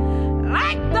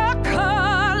 like the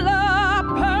color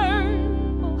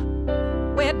purple.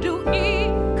 Where do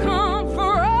it come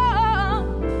from?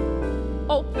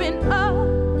 Open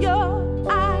up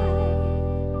your eyes.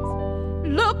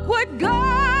 Look what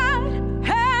God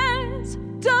has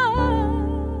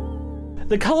done.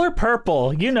 The color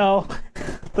purple, you know,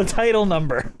 the title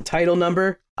number. Title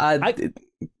number? It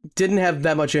didn't have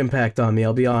that much impact on me,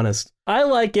 I'll be honest. I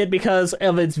like it because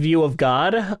of its view of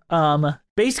God.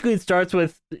 Basically, it starts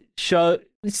with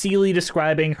Celie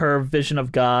describing her vision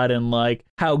of God and, like,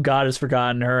 how God has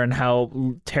forgotten her and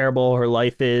how terrible her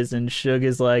life is. And Suge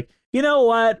is like, you know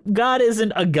what? God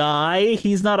isn't a guy.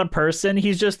 He's not a person.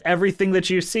 He's just everything that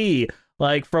you see.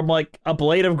 Like, from, like, a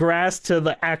blade of grass to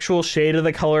the actual shade of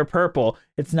the color purple.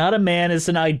 It's not a man, it's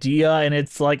an idea, and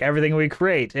it's, like, everything we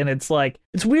create. And it's, like,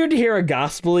 it's weird to hear a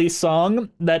gospel-y song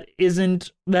that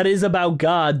is about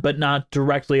God, but not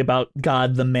directly about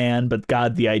God the man, but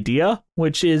God the idea,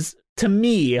 which is, to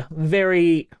me,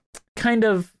 very kind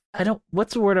of,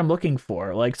 what's the word I'm looking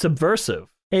for? Like, subversive.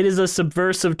 It is a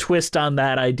subversive twist on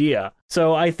that idea.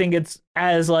 So I think it's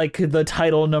as like the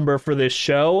title number for this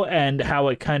show and how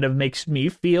it kind of makes me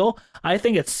feel. I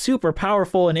think it's super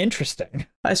powerful and interesting.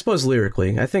 I suppose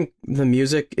lyrically, I think the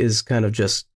music is kind of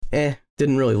just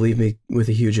didn't really leave me with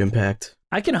a huge impact.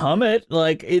 I can hum it.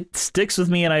 Like, it sticks with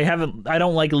me, and I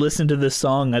don't like listen to this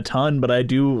song a ton, but I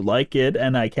do like it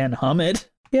and I can hum it.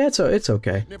 Yeah, it's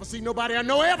okay. Never see nobody I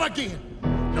know ever again.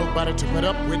 Nobody to put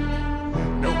up with me.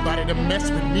 Nobody to mess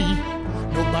with me.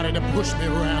 Nobody to push me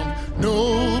around.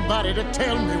 Nobody to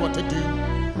tell me what to do.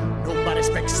 Nobody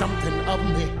expects something of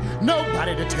me.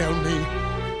 Nobody to tell me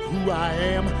who I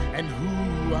am and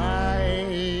who I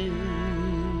ain't.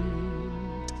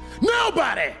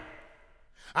 Nobody!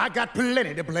 I got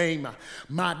plenty to blame.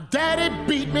 My daddy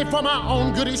beat me for my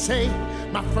own good, he say.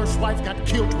 My first wife got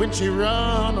killed when she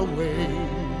run away.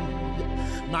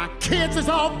 My kids is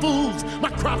all fools, my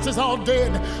crops is all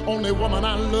dead. Only woman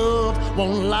I love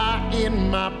won't lie in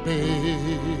my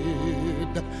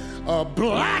bed. A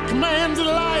black man's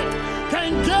life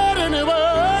can't get any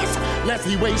worse, lest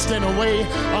he wasting away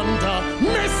under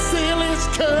Miss Celie's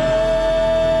curse.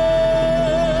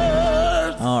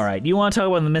 All right, you want to talk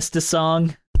about the Mista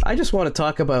song? I just want to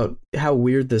talk about how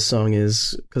weird this song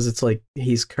is, because it's like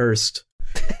he's cursed.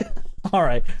 All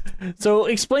right. So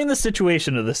explain the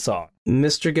situation of this song.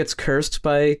 Mr. gets cursed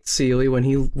by Celie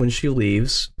when she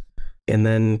leaves, and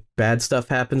then bad stuff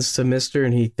happens to Mr.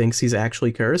 and he thinks he's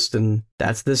actually cursed, and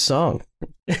that's this song.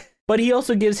 But he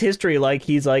also gives history, like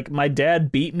he's like, my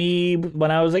dad beat me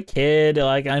when I was a kid.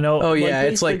 Like, I know. Oh yeah,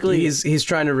 it's like he's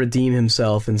trying to redeem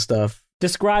himself and stuff.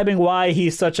 Describing why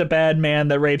he's such a bad man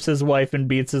that rapes his wife and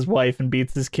beats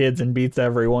his kids and beats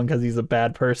everyone because he's a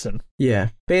bad person. Yeah.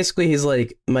 Basically, he's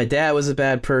like, my dad was a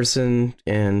bad person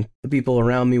and the people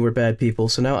around me were bad people,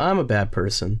 so now I'm a bad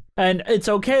person. And it's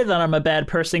okay that I'm a bad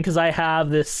person because I have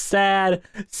this sad,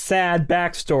 sad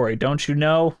backstory, don't you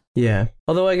know? Yeah.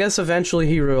 Although I guess eventually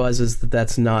he realizes that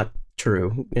that's not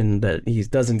true in that he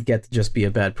doesn't get to just be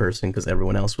a bad person because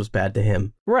everyone else was bad to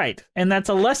him. Right. And that's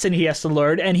a lesson he has to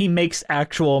learn, and he makes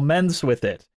actual amends with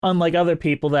it. Unlike other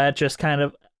people that just kind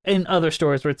of, in other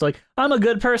stories where it's like, I'm a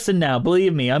good person now,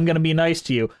 believe me, I'm going to be nice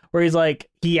to you. Where he's like,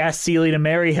 he asked Celie to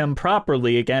marry him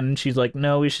properly again, and she's like,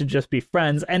 no, we should just be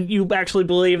friends. And you actually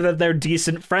believe that they're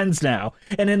decent friends now.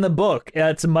 And in the book,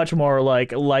 it's much more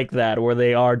like that, where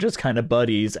they are just kind of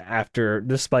buddies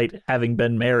despite having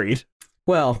been married.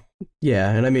 Well,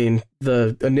 yeah, and I mean,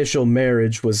 the initial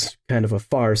marriage was kind of a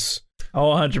farce.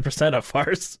 Oh, 100% a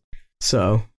farce.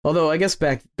 So, although I guess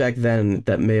back then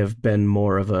that may have been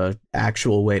more of a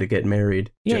actual way to get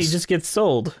married. Yeah, you just get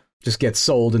sold. Just get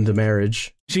sold into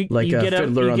marriage, like a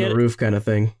Fiddler on the Roof kind of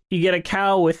thing. You get a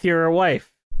cow with your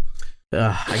wife.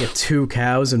 I get 2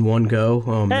 cows in one go.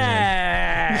 Oh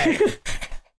man! Hey!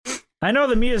 I know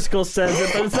the musical says it,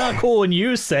 but it's not cool when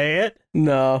you say it.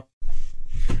 No.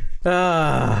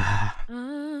 I'm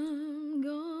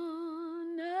gonna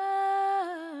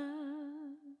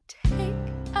take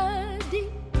a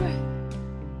deep breath.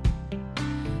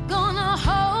 Gonna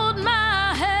hold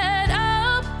my head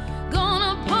up.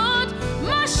 Gonna put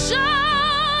my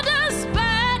shoulders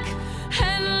back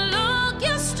and look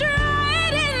you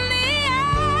straight in the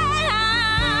eye.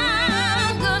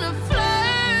 I'm gonna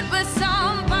flirt with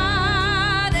somebody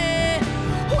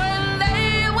when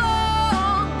they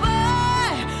walk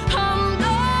by. I'm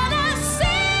gonna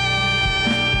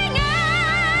sing out,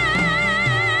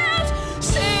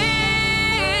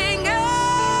 sing out.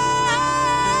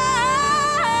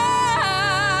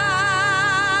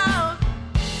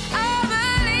 I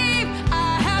believe I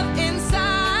have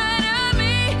inside of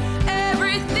me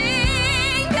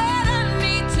everything that I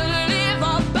need to live a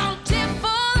bountiful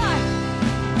life,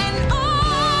 and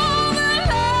all the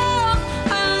love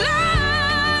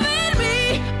alive in me.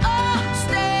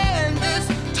 Stand as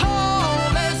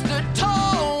tall as the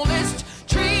tallest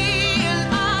tree,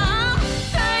 and I'm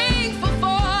thankful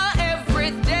for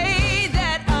every day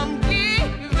that I'm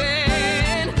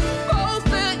given, both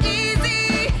the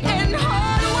easy and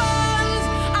hard ones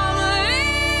I'm living.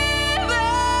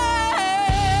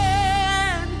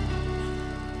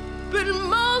 But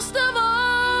most of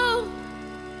all,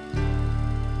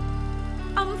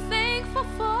 I'm thankful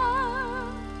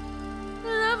for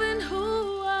loving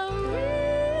who I really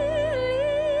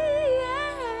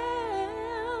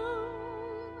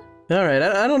am. All right,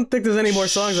 I don't think there's any more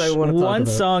songs I want to talk One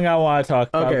about. song I want to talk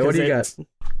about. Okay, what do you 'cause got?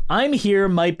 I'm Here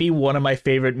might be one of my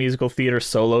favorite musical theater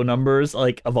solo numbers,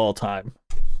 like, of all time.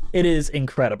 It is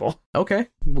incredible. Okay,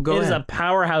 we'll go It is ahead. a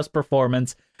powerhouse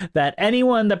performance that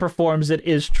anyone that performs it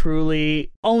is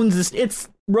truly owns this. It's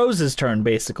Rose's turn,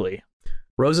 basically.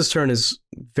 Rose's turn is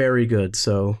very good,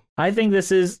 so I think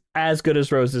this is as good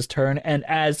as Rose's turn and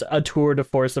as a tour de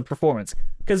force of performance.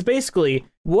 Because basically,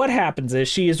 what happens is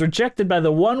she is rejected by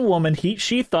the one woman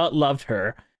she thought loved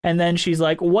her. And then she's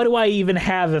like, what do I even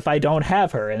have if I don't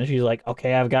have her? And she's like,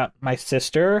 okay, I've got my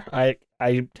sister. I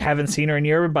haven't seen her in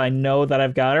years, but I know that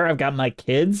I've got her. I've got my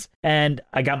kids and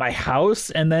I got my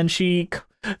house. And then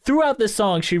throughout this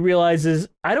song, she realizes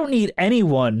I don't need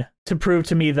anyone to prove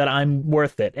to me that I'm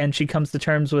worth it. And she comes to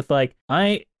terms with like,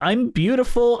 I'm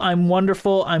beautiful, I'm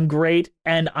wonderful, I'm great,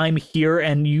 and I'm here,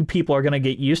 and you people are gonna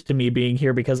get used to me being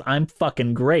here because I'm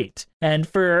fucking great. And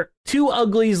for two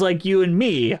uglies like you and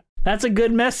me, that's a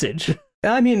good message.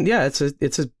 I mean, yeah, it's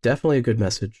a definitely a good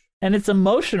message. And it's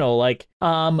emotional. Like,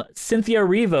 Cynthia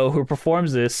Erivo, who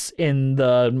performs this in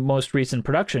the most recent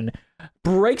production,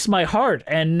 breaks my heart.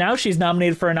 And now she's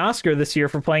nominated for an Oscar this year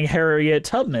for playing Harriet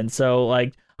Tubman. So,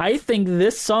 like, I think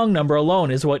this song number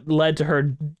alone is what led to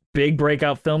her big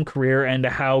breakout film career and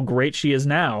how great she is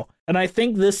now. And I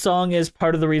think this song is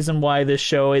part of the reason why this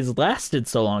show has lasted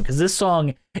so long, because this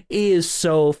song is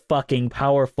so fucking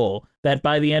powerful that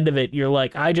by the end of it, you're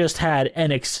like, I just had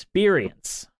an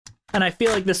experience. And I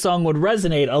feel like this song would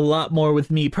resonate a lot more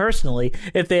with me personally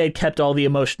if they had kept all the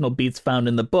emotional beats found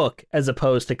in the book, as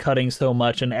opposed to cutting so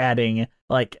much and adding,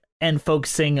 like, and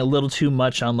focusing a little too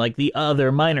much on, like, the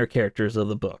other minor characters of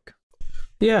the book.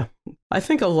 Yeah, I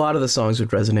think a lot of the songs would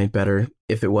resonate better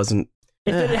if it wasn't...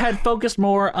 If it had focused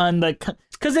more on the...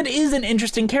 Because it is an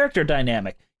interesting character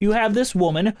dynamic. You have this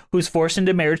woman who's forced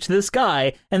into marriage to this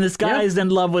guy, and this guy is in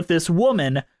love with this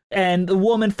woman, and the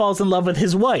woman falls in love with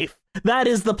his wife. That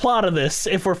is the plot of this,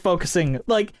 if we're focusing...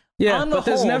 Like, on the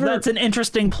whole, that's an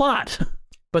interesting plot.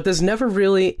 But there's never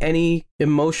really any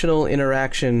emotional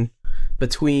interaction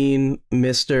between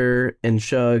Mr. and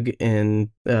Shug and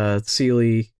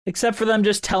Celie. Except for them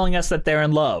just telling us that they're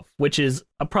in love, which is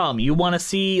a problem. You want to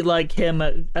see, like,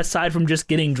 him, aside from just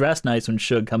getting dressed nice when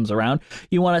Shug comes around,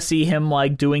 you want to see him,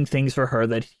 like, doing things for her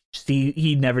that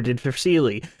he never did for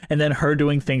Celie, and then her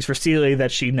doing things for Celie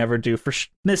that she never do for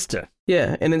Mista.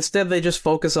 Yeah, and instead they just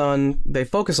focus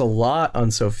a lot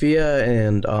on Sophia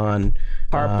and on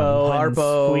Harpo and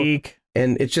Squeak.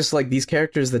 And it's just like these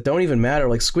characters that don't even matter.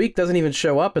 Like Squeak doesn't even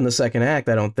show up in the second act,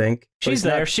 I don't think. She's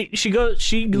there. She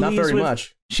leaves not very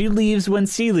much. She leaves when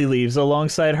Celie leaves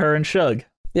alongside her and Shug.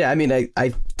 Yeah, I mean,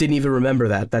 I didn't even remember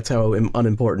that. That's how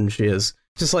unimportant she is.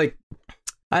 Just like,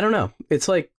 I don't know. It's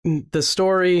like the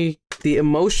story, the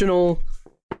emotional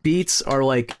beats are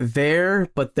like there,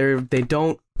 but they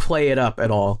don't play it up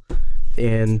at all.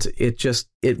 And it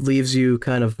leaves you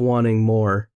kind of wanting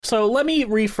more. So let me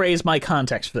rephrase my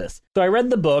context for this. So I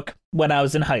read the book when I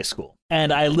was in high school,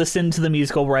 and I listened to the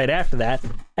musical right after that.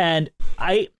 And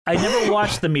I never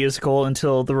watched the musical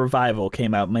until the revival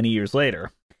came out many years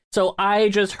later. So I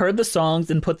just heard the songs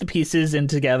and put the pieces in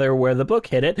together where the book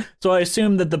hit it. So I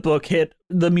assumed that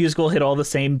the musical hit all the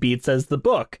same beats as the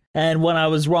book. And when I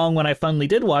was wrong, when I finally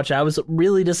did watch it, I was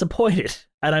really disappointed.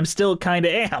 And I'm still kind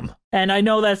of am. And I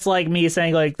know that's like me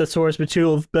saying like the source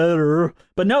material is better,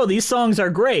 but no, these songs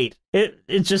are great.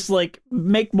 It's just like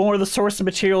make more of the source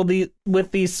material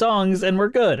with these songs and we're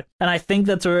good. And I think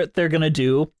that's what they're going to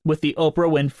do with the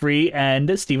Oprah Winfrey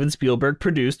and Steven Spielberg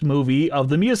produced movie of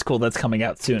the musical that's coming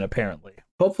out soon, apparently.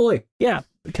 Hopefully. Yeah,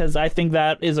 because I think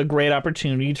that is a great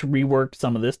opportunity to rework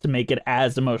some of this to make it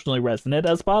as emotionally resonant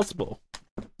as possible.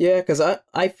 Yeah, because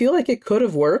I feel like it could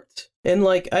have worked. And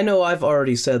like, I know I've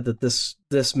already said that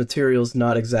this material's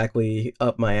not exactly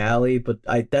up my alley, but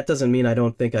that doesn't mean I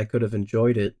don't think I could have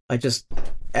enjoyed it. I just,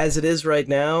 as it is right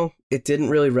now, it didn't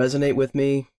really resonate with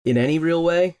me in any real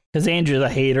way. Because Andrew's a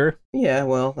hater. Yeah,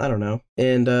 well, I don't know.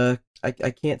 And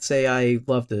I can't say I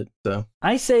loved it, so.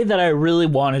 I say that I really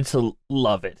wanted to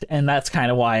love it, and that's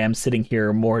kind of why I'm sitting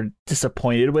here more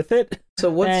disappointed with it. So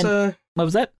what's what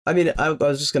was that? I mean, I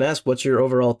was just gonna ask, what's your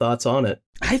overall thoughts on it?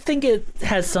 I think it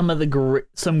has some of the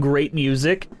some great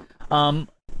music,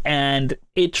 and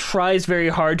it tries very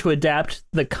hard to adapt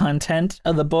the content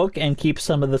of the book and keep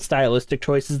some of the stylistic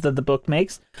choices that the book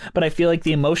makes. But I feel like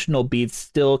the emotional beats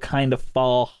still kind of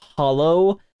fall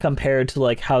hollow compared to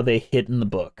like how they hit in the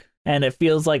book. And it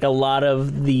feels like a lot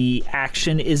of the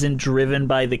action isn't driven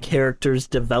by the character's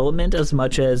development as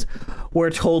much as we're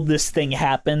told this thing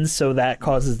happens, so that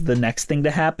causes the next thing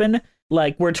to happen.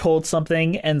 Like, we're told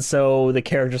something, and so the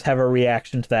characters have a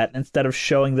reaction to that instead of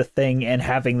showing the thing and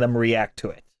having them react to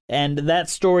it. And that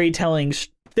storytelling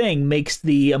thing makes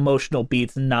the emotional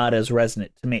beats not as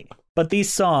resonant to me. But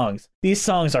these songs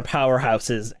are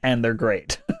powerhouses, and they're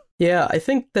great. Yeah, I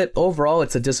think that overall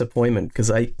it's a disappointment because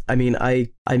I mean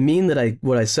that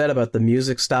what I said about the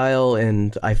music style,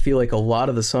 and I feel like a lot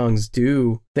of the songs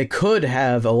they could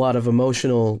have a lot of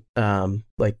emotional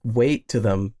like weight to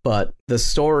them, but the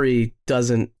story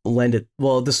doesn't lend it.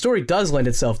 Well, the story does lend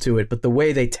itself to it, but the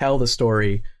way they tell the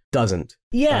story doesn't.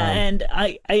 Yeah, and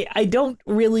I don't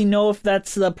really know if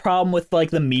that's the problem with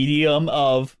like the medium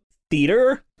of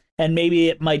theater, and maybe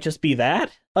it might just be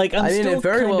that. Like, I mean, it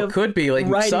very well could be like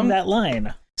riding that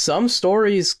line. Some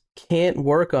stories can't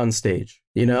work on stage,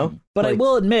 you know? But I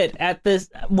will admit,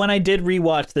 when I did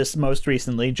rewatch this most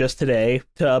recently, just today,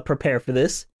 to prepare for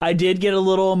this, I did get a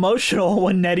little emotional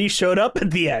when Nettie showed up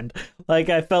at the end. Like,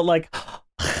 I felt like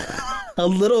a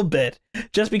little bit,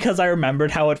 just because I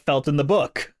remembered how it felt in the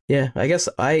book. Yeah, I guess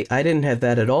I didn't have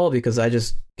that at all because I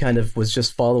just kind of was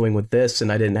just following with this, and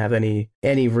I didn't have any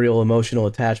real emotional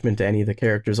attachment to any of the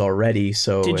characters already.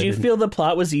 So did you feel the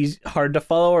plot was hard to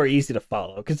follow or easy to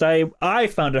follow? Because I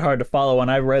found it hard to follow when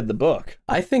I read the book.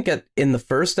 I think in the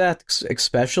first act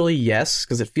especially, yes,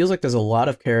 because it feels like there's a lot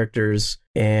of characters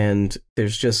and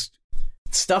there's just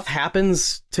stuff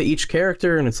happens to each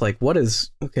character, and it's like,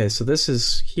 okay, so this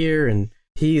is here, and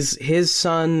he's his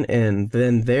son, and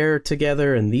then they're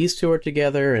together, and these two are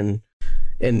together, and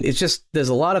it's just, there's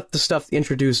a lot of the stuff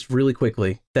introduced really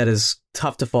quickly that is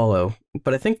tough to follow.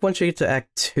 But I think once you get to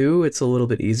Act 2, it's a little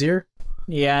bit easier.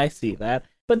 Yeah, I see that.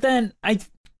 But then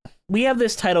we have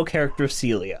this title character,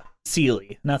 Celie,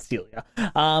 not Celia.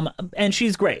 And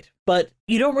she's great, but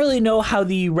you don't really know how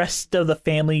the rest of the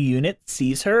family unit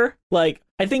sees her. Like,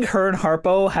 I think her and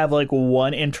Harpo have like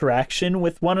one interaction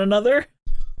with one another.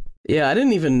 Yeah, I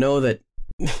didn't even know that.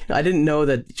 I didn't know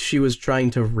that she was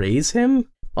trying to raise him,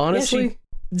 honestly. Yeah,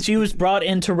 she was brought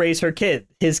in to raise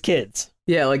his kids.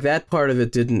 Yeah, like that part of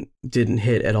it didn't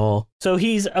hit at all. So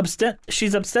she's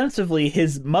ostensibly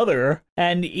his mother,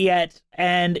 and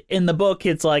in the book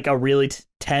it's like a really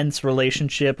tense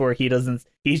relationship where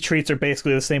he treats her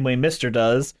basically the same way Mr.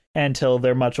 does until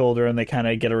they're much older and they kind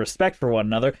of get a respect for one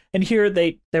another. And here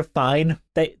they're fine.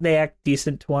 They act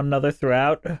decent to one another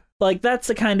throughout. Like, that's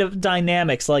the kind of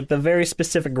dynamics, like the very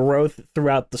specific growth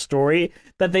throughout the story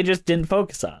that they just didn't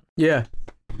focus on. Yeah.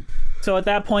 So at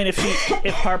that point, if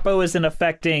Harpo isn't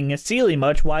affecting Seely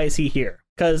much, why is he here?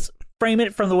 Because frame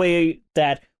it from the way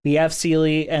that we have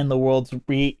Seely and the world's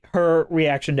her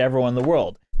reaction to everyone in the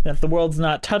world. And if the world's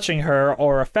not touching her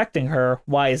or affecting her,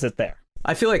 why is it there?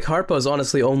 I feel like Harpo's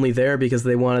honestly only there because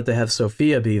they wanted to have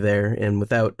Sophia be there, and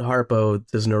without Harpo,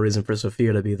 there's no reason for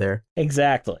Sophia to be there.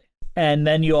 Exactly. And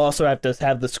then you also have to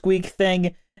have the squeak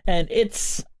thing, and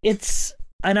it's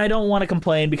and I don't want to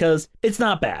complain because it's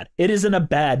not bad. It isn't a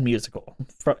bad musical.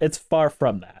 It's far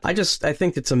from that. I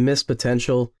think it's a missed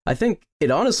potential. I think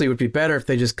it honestly would be better if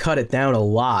they just cut it down a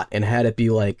lot and had it be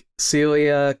like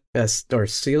Celia, or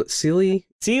Seely?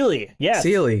 Seely, yes.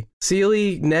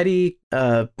 Seely, Nettie,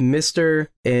 Mr.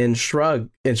 and Shug.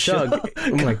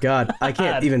 Oh my god, I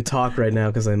can't even talk right now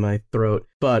because of my throat.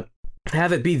 But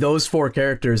have it be those 4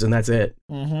 characters and that's it.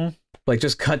 Mm-hmm. Like,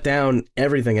 just cut down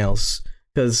everything else.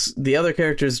 Because the other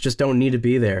characters just don't need to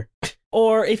be there.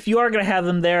 Or if you are going to have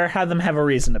them there, have them have a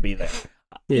reason to be there.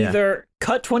 Yeah. Either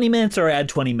cut 20 minutes or add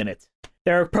 20 minutes.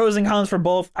 There are pros and cons for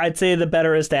both. I'd say the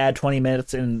better is to add 20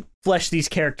 minutes and flesh these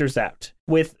characters out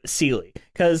with Seely.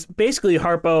 Because basically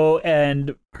Harpo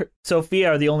and Sophia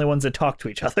are the only ones that talk to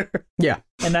each other. Yeah.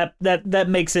 And that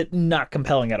makes it not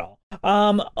compelling at all.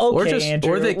 Okay,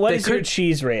 Andrew, what is your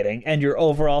cheese rating and your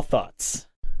overall thoughts?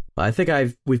 I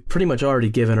think we've pretty much already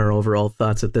given our overall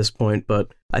thoughts at this point,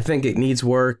 but I think it needs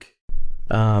work.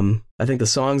 I think the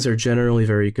songs are generally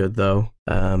very good, though,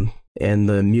 and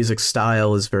the music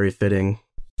style is very fitting,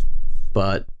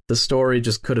 but the story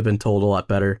just could have been told a lot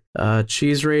better.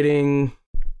 Cheese rating,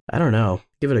 I don't know.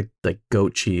 Give it a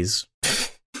goat cheese.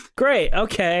 Great.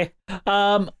 Okay.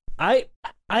 I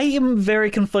am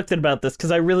very conflicted about this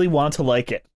because I really want to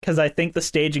like it. Because I think the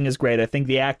staging is great. I think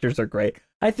the actors are great.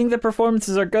 I think the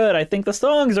performances are good. I think the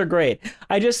songs are great.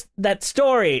 That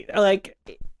story, like,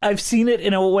 I've seen it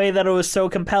in a way that it was so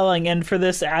compelling. And for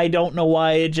this, I don't know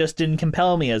why it just didn't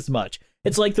compel me as much.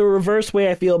 It's like the reverse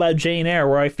way I feel about Jane Eyre,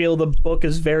 where I feel the book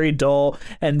is very dull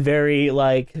and very,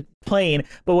 like, plain.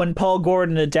 But when Paul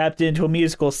Gordon adapted into a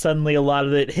musical, suddenly a lot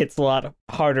of it hits a lot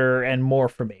harder and more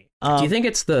for me. Do you think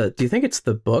it's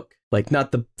the book? Like,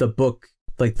 not the book,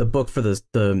 like the book for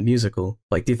the musical?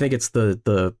 Like, do you think it's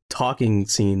the talking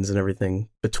scenes and everything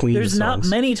between the songs? There's not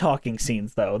many talking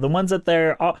scenes, though. The ones that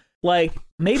they're, like,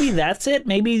 maybe that's it.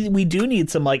 Maybe we do need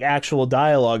some, like, actual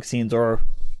dialogue scenes, or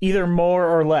either more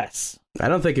or less. I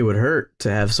don't think it would hurt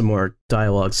to have some more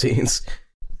dialogue scenes.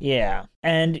 Yeah,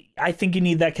 and I think you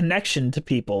need that connection to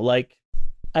people. Like,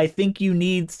 I think you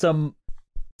need some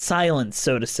silence,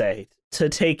 so to say, to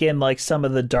take in, like, some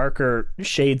of the darker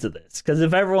shades of this. Because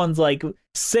if everyone's, like,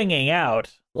 singing out,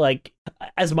 like,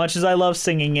 as much as I love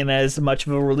singing and as much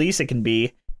of a release it can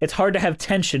be, it's hard to have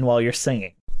tension while you're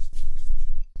singing.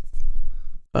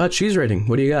 Cheese rating,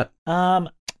 what do you got?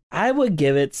 I would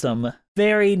give it some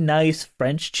very nice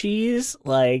French cheese,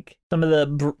 like some of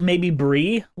the maybe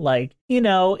brie. Like, you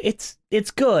know, it's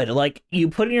good. Like, you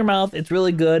put it in your mouth, it's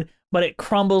really good, but it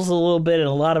crumbles a little bit and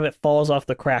a lot of it falls off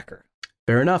the cracker.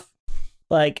 Fair enough.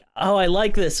 Like, oh, I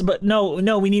like this, but no,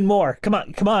 we need more. Come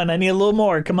on, I need a little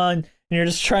more. Come on. And you're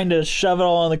just trying to shove it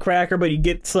all on the cracker, but you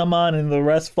get some on and the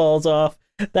rest falls off.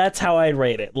 That's how I'd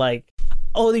rate it. Like,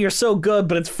 oh, you're so good,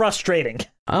 but it's frustrating.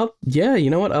 Yeah, you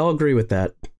know what? I'll agree with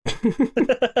that.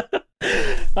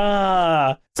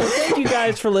 So thank you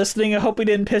guys for listening. I hope we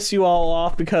didn't piss you all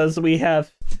off because we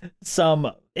have some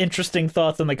interesting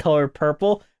thoughts on The Color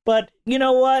Purple. But you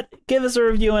know what? Give us a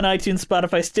review on iTunes,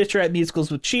 Spotify, Stitcher at Musicals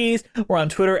with Cheese. We're on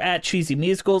Twitter at Cheesy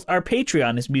Musicals. Our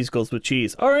Patreon is Musicals with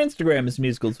Cheese. Our Instagram is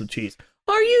Musicals with Cheese.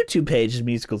 Our YouTube page is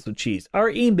Musicals with Cheese. Our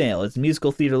email is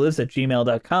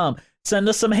musicaltheaterlives@gmail.com. Send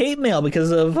us some hate mail because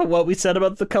of what we said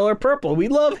about The Color Purple. We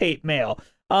love hate mail.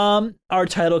 Our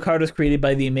title card was created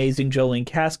by the amazing Jolene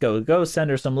Casco. Go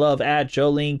send her some love at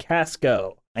Jolene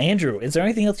Casco. Andrew, is there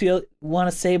anything else you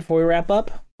want to say before we wrap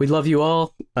up? We love you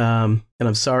all, and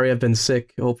I'm sorry I've been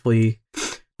sick. Hopefully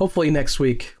next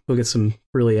week we'll get some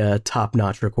really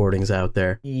top-notch recordings out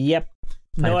there. Yep.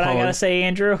 Know what I gotta say,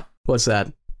 Andrew? What's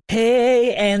that?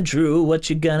 Hey, Andrew, what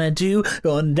you gonna do?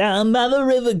 Going down by the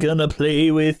river, gonna play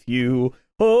with you.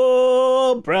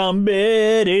 Oh, Brown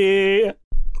Betty.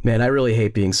 Man, I really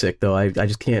hate being sick, though. I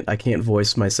just can't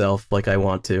voice myself like I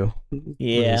want to.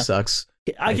 Yeah. It really sucks.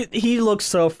 He looks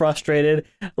so frustrated.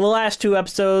 The last 2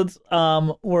 episodes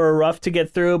were rough to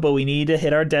get through, but we need to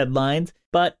hit our deadlines.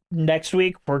 But next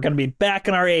week, we're going to be back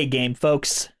in our A game,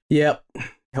 folks. Yep.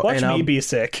 Watch me be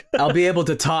sick. I'll be able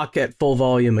to talk at full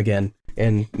volume again,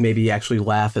 and maybe actually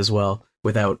laugh as well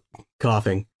without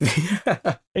coughing.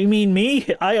 You mean me?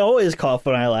 I always cough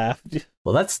when I laugh.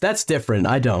 Well, that's different.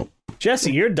 I don't.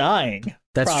 Jesse, you're dying.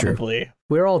 That's probably. true.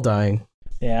 We're all dying.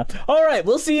 Yeah. All right,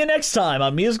 we'll see you next time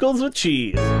on Musicals with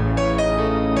Cheese.